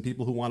members and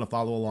people who want to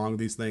follow along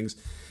these things.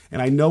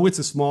 And I know it's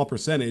a small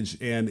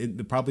percentage, and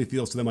it probably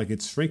feels to them like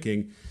it's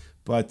shrinking.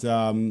 But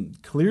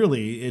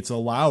clearly, it's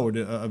allowed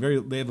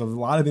they have a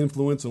lot of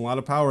influence and a lot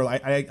of power.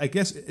 I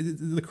guess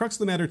the crux of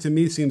the matter to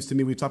me seems to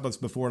me, we talked about this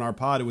before in our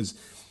pod,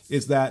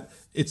 is that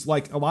it's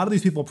like a lot of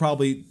these people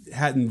probably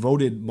hadn't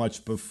voted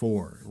much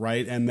before,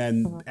 right? And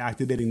then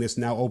activating this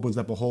now opens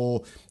up a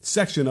whole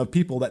section of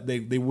people that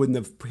they wouldn't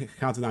have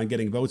counted on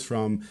getting votes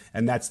from,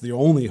 and that's the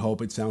only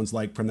hope, it sounds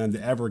like, for them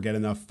to ever get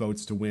enough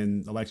votes to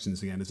win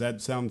elections again. Does that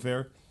sound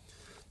fair?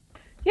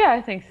 Yeah,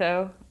 I think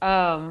so.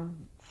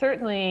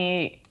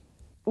 Certainly,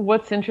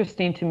 what's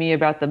interesting to me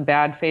about the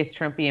bad faith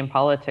Trumpian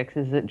politics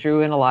is it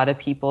drew in a lot of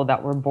people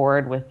that were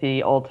bored with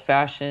the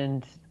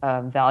old-fashioned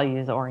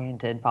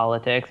values-oriented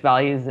politics,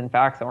 values and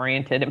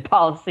facts-oriented and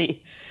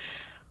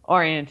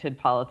policy-oriented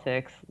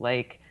politics.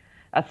 Like,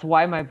 that's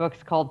why my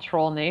book's called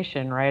Troll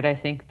Nation, right? I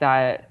think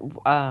that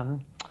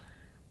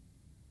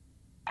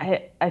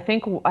I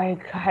think I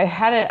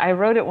had it. I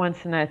wrote it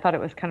once, and I thought it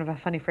was kind of a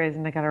funny phrase,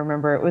 and I gotta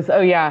remember. It was, oh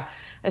yeah,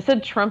 I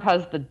said Trump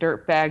has the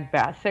dirtbag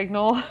bat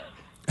signal.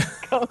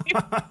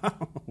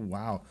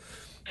 Wow.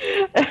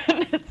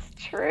 And it's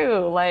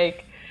true.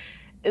 Like,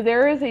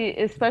 there is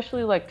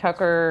especially like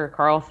Tucker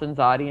Carlson's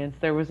audience.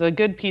 There was a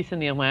good piece in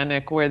The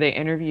Atlantic where they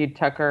interviewed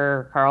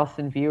Tucker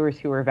Carlson viewers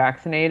who were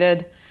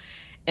vaccinated,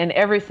 and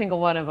every single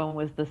one of them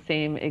was the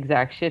same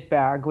exact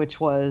shitbag, which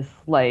was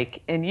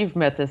like, and you've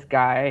met this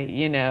guy,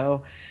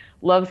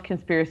 loves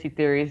conspiracy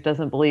theories,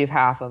 doesn't believe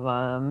half of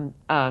them,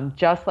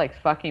 just likes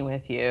fucking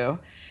with you.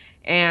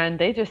 And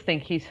they just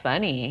think he's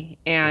funny.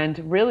 And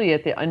really,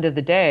 at the end of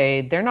the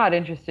day, they're not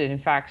interested in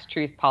facts,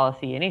 truth,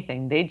 policy,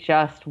 anything. They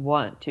just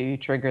want to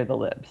trigger the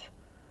libs.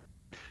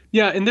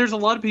 Yeah, and there's a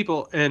lot of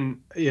people,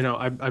 and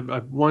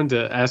I wanted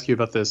to ask you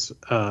about this.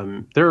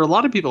 There are a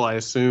lot of people, I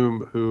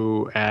assume,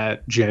 who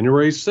at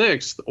January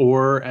 6th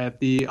or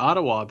at the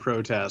Ottawa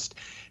protest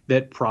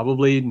that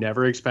probably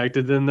never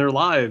expected in their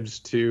lives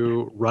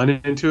to run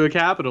into a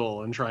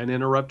capital and try and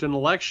interrupt an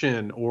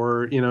election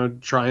or,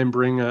 try and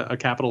bring a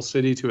capital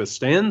city to a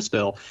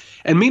standstill.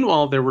 And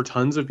meanwhile, there were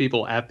tons of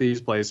people at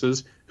these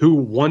places who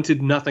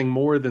wanted nothing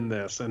more than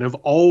this and have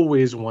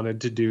always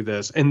wanted to do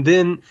this. And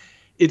then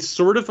it's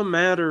sort of a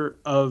matter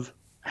of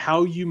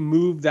how you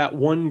move that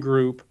one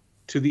group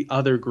to the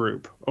other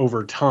group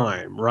over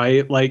time,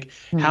 right? Like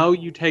how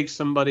you take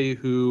somebody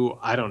who,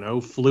 I don't know,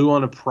 flew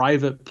on a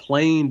private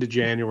plane to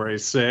January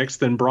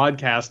 6th and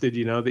broadcasted,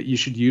 that you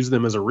should use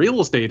them as a real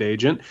estate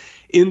agent,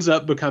 ends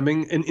up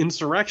becoming an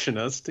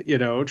insurrectionist,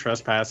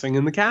 trespassing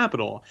in the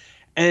Capitol.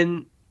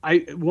 And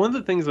one of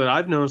the things that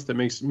I've noticed that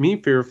makes me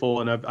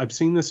fearful, and I've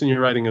seen this in your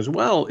writing as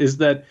well, is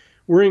that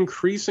we're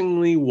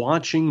increasingly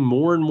watching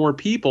more and more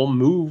people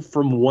move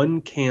from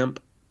one camp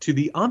to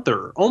the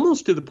other,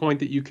 almost to the point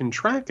that you can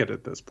track it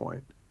at this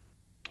point.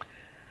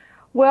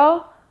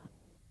 Well,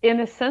 in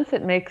a sense,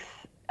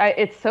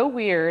 it's so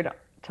weird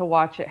to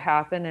watch it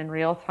happen in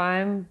real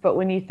time. But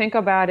when you think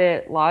about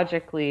it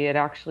logically, it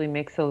actually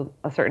makes a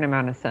certain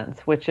amount of sense,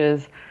 which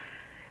is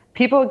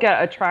people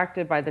get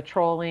attracted by the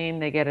trolling.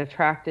 They get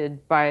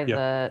attracted by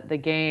the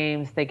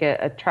games. They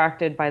get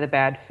attracted by the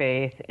bad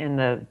faith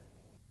and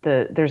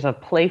there's a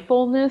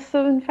playfulness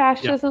in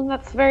fascism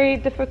that's very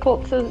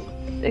difficult to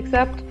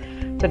accept,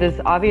 but is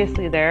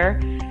obviously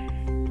there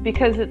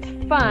because it's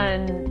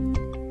fun.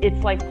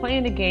 It's like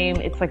playing a game.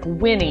 It's like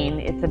winning.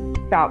 It's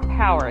about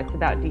power. It's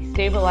about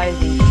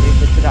destabilizing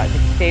truth. It's about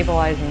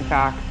destabilizing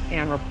facts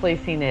and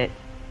replacing it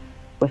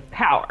with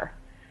power.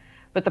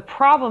 But the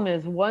problem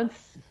is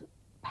once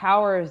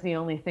power is the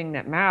only thing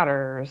that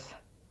matters,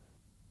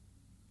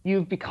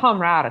 you've become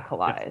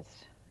radicalized.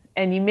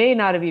 And you may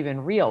not have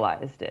even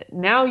realized it.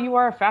 Now you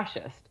are a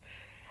fascist.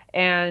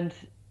 And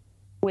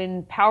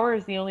when power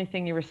is the only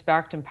thing you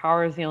respect and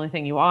power is the only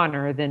thing you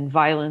honor, then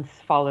violence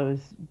follows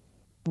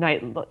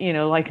night,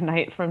 like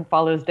night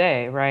follows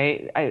day,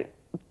 right?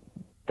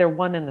 They're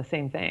one and the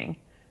same thing.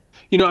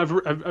 I've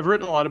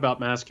written a lot about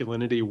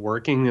masculinity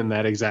working in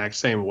that exact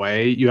same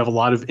way. You have a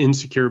lot of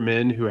insecure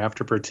men who have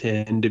to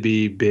pretend to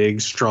be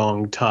big,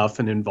 strong, tough,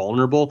 and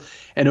invulnerable.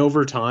 And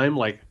over time,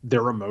 like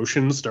their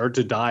emotions start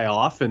to die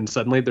off and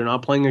suddenly they're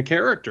not playing a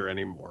character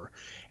anymore.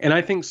 And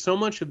I think so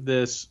much of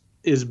this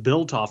is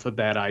built off of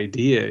that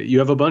idea. You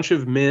have a bunch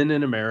of men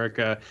in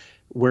America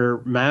where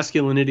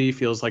masculinity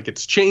feels like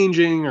it's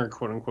changing or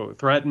quote unquote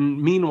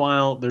threatened.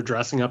 Meanwhile, they're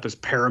dressing up as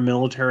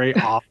paramilitary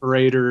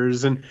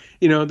operators and,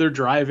 they're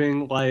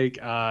driving like,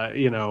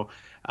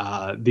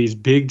 these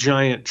big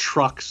giant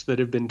trucks that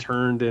have been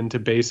turned into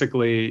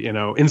basically,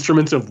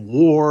 instruments of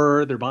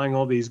war. They're buying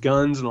all these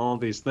guns and all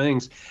these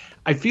things.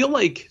 I feel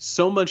like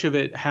so much of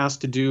it has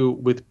to do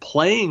with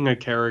playing a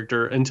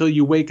character until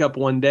you wake up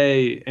one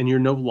day and you're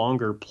no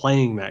longer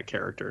playing that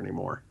character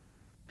anymore.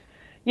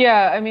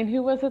 Yeah, I mean,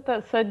 who was it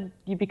that said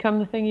you become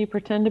the thing you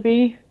pretend to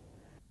be?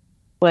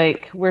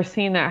 Like, we're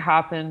seeing that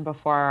happen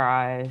before our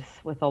eyes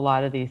with a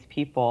lot of these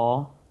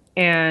people.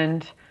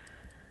 And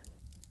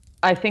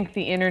I think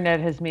the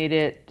internet has made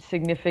it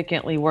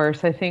significantly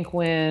worse. I think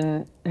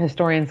when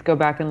historians go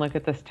back and look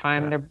at this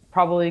time, they're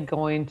probably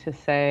going to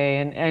say,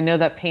 and I know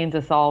that pains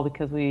us all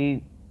because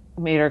we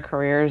made our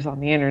careers on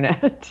the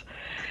internet,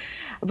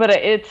 but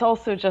it's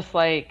also just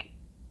like,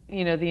 the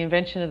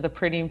invention of the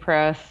printing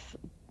press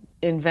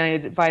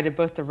invited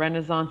both the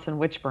Renaissance and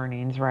witch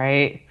burnings,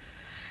 right?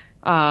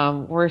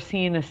 We're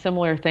seeing a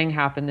similar thing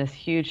happen, this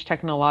huge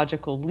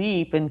technological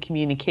leap in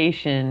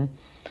communication.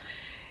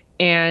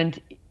 And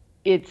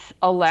it's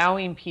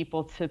allowing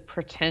people to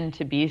pretend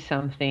to be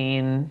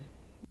something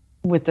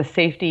with the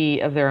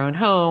safety of their own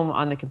home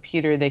on the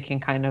computer. They can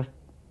kind of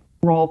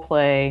role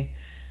play.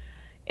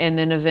 And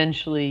then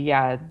eventually,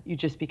 you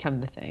just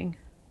become the thing.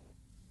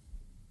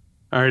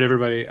 All right,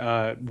 everybody.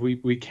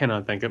 We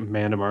cannot thank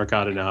Amanda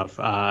Marcotte enough.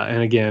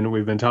 And again,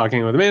 we've been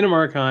talking with Amanda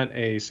Marcotte,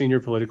 a senior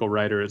political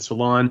writer at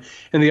Salon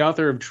and the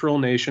author of Troll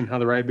Nation, How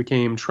the Right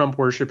Became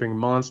Trump-Worshipping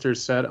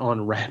Monsters Set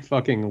on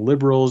Rat-Fucking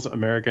Liberals,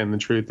 America and the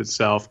Truth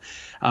Itself.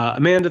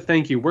 Amanda,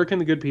 thank you. Where can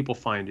the good people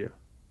find you?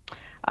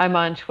 I'm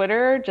on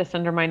Twitter, just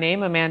under my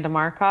name, Amanda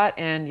Marcotte,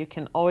 and you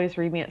can always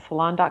read me at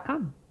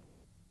salon.com.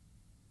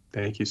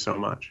 Thank you so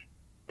much.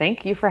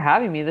 Thank you for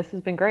having me. This has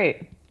been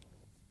great.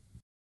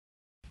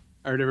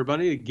 All right,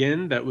 everybody.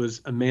 Again, that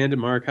was Amanda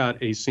Marcotte,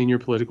 a senior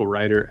political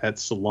writer at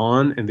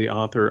Salon and the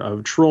author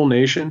of Troll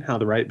Nation, How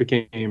the Right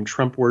Became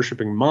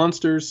Trump-Worshipping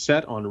Monsters,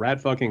 set on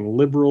rat-fucking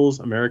liberals,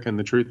 America and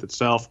the Truth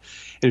Itself.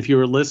 And if you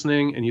are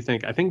listening and you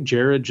think, I think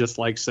Jared just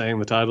likes saying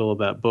the title of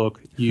that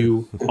book,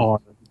 you are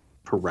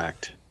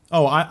correct.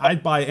 Oh,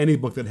 I'd buy any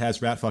book that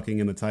has rat fucking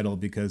in the title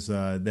because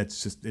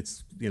that's just,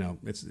 it's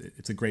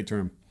a great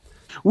term.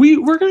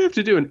 We're going to have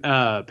to do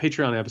a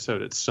Patreon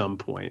episode at some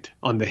point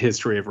on the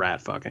history of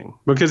rat fucking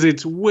because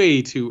it's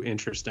way too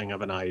interesting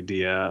of an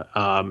idea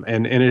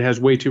and it has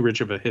way too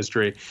rich of a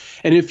history.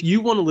 And if you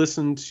want to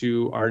listen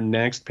to our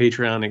next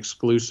Patreon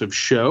exclusive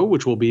show,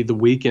 which will be The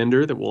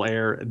Weekender that will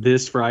air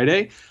this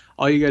Friday,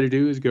 all you got to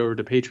do is go over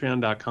to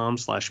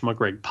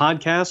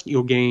patreon.com/muckrake-podcast.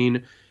 You'll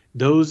gain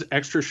those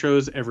extra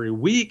shows every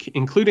week,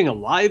 including a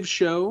live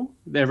show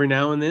every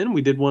now and then.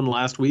 We did one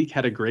last week,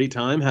 had a great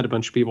time, had a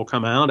bunch of people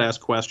come out,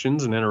 ask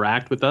questions, and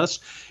interact with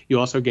us. You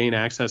also gain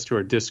access to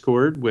our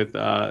Discord with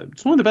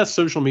it's one of the best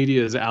social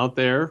medias out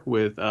there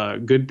with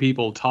good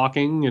people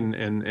talking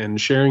and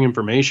sharing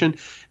information.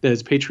 That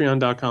is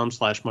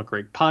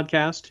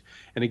patreon.com/muckrake-podcast.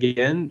 And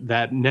again,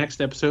 that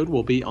next episode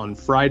will be on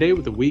Friday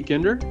with The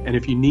Weekender. And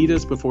if you need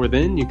us before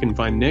then, you can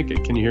find Nick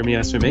at Can You Hear Me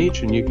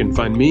SMH, and you can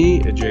find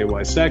me at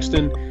JY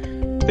Sexton.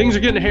 Things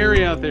are getting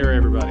hairy out there,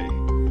 everybody.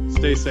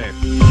 Stay safe.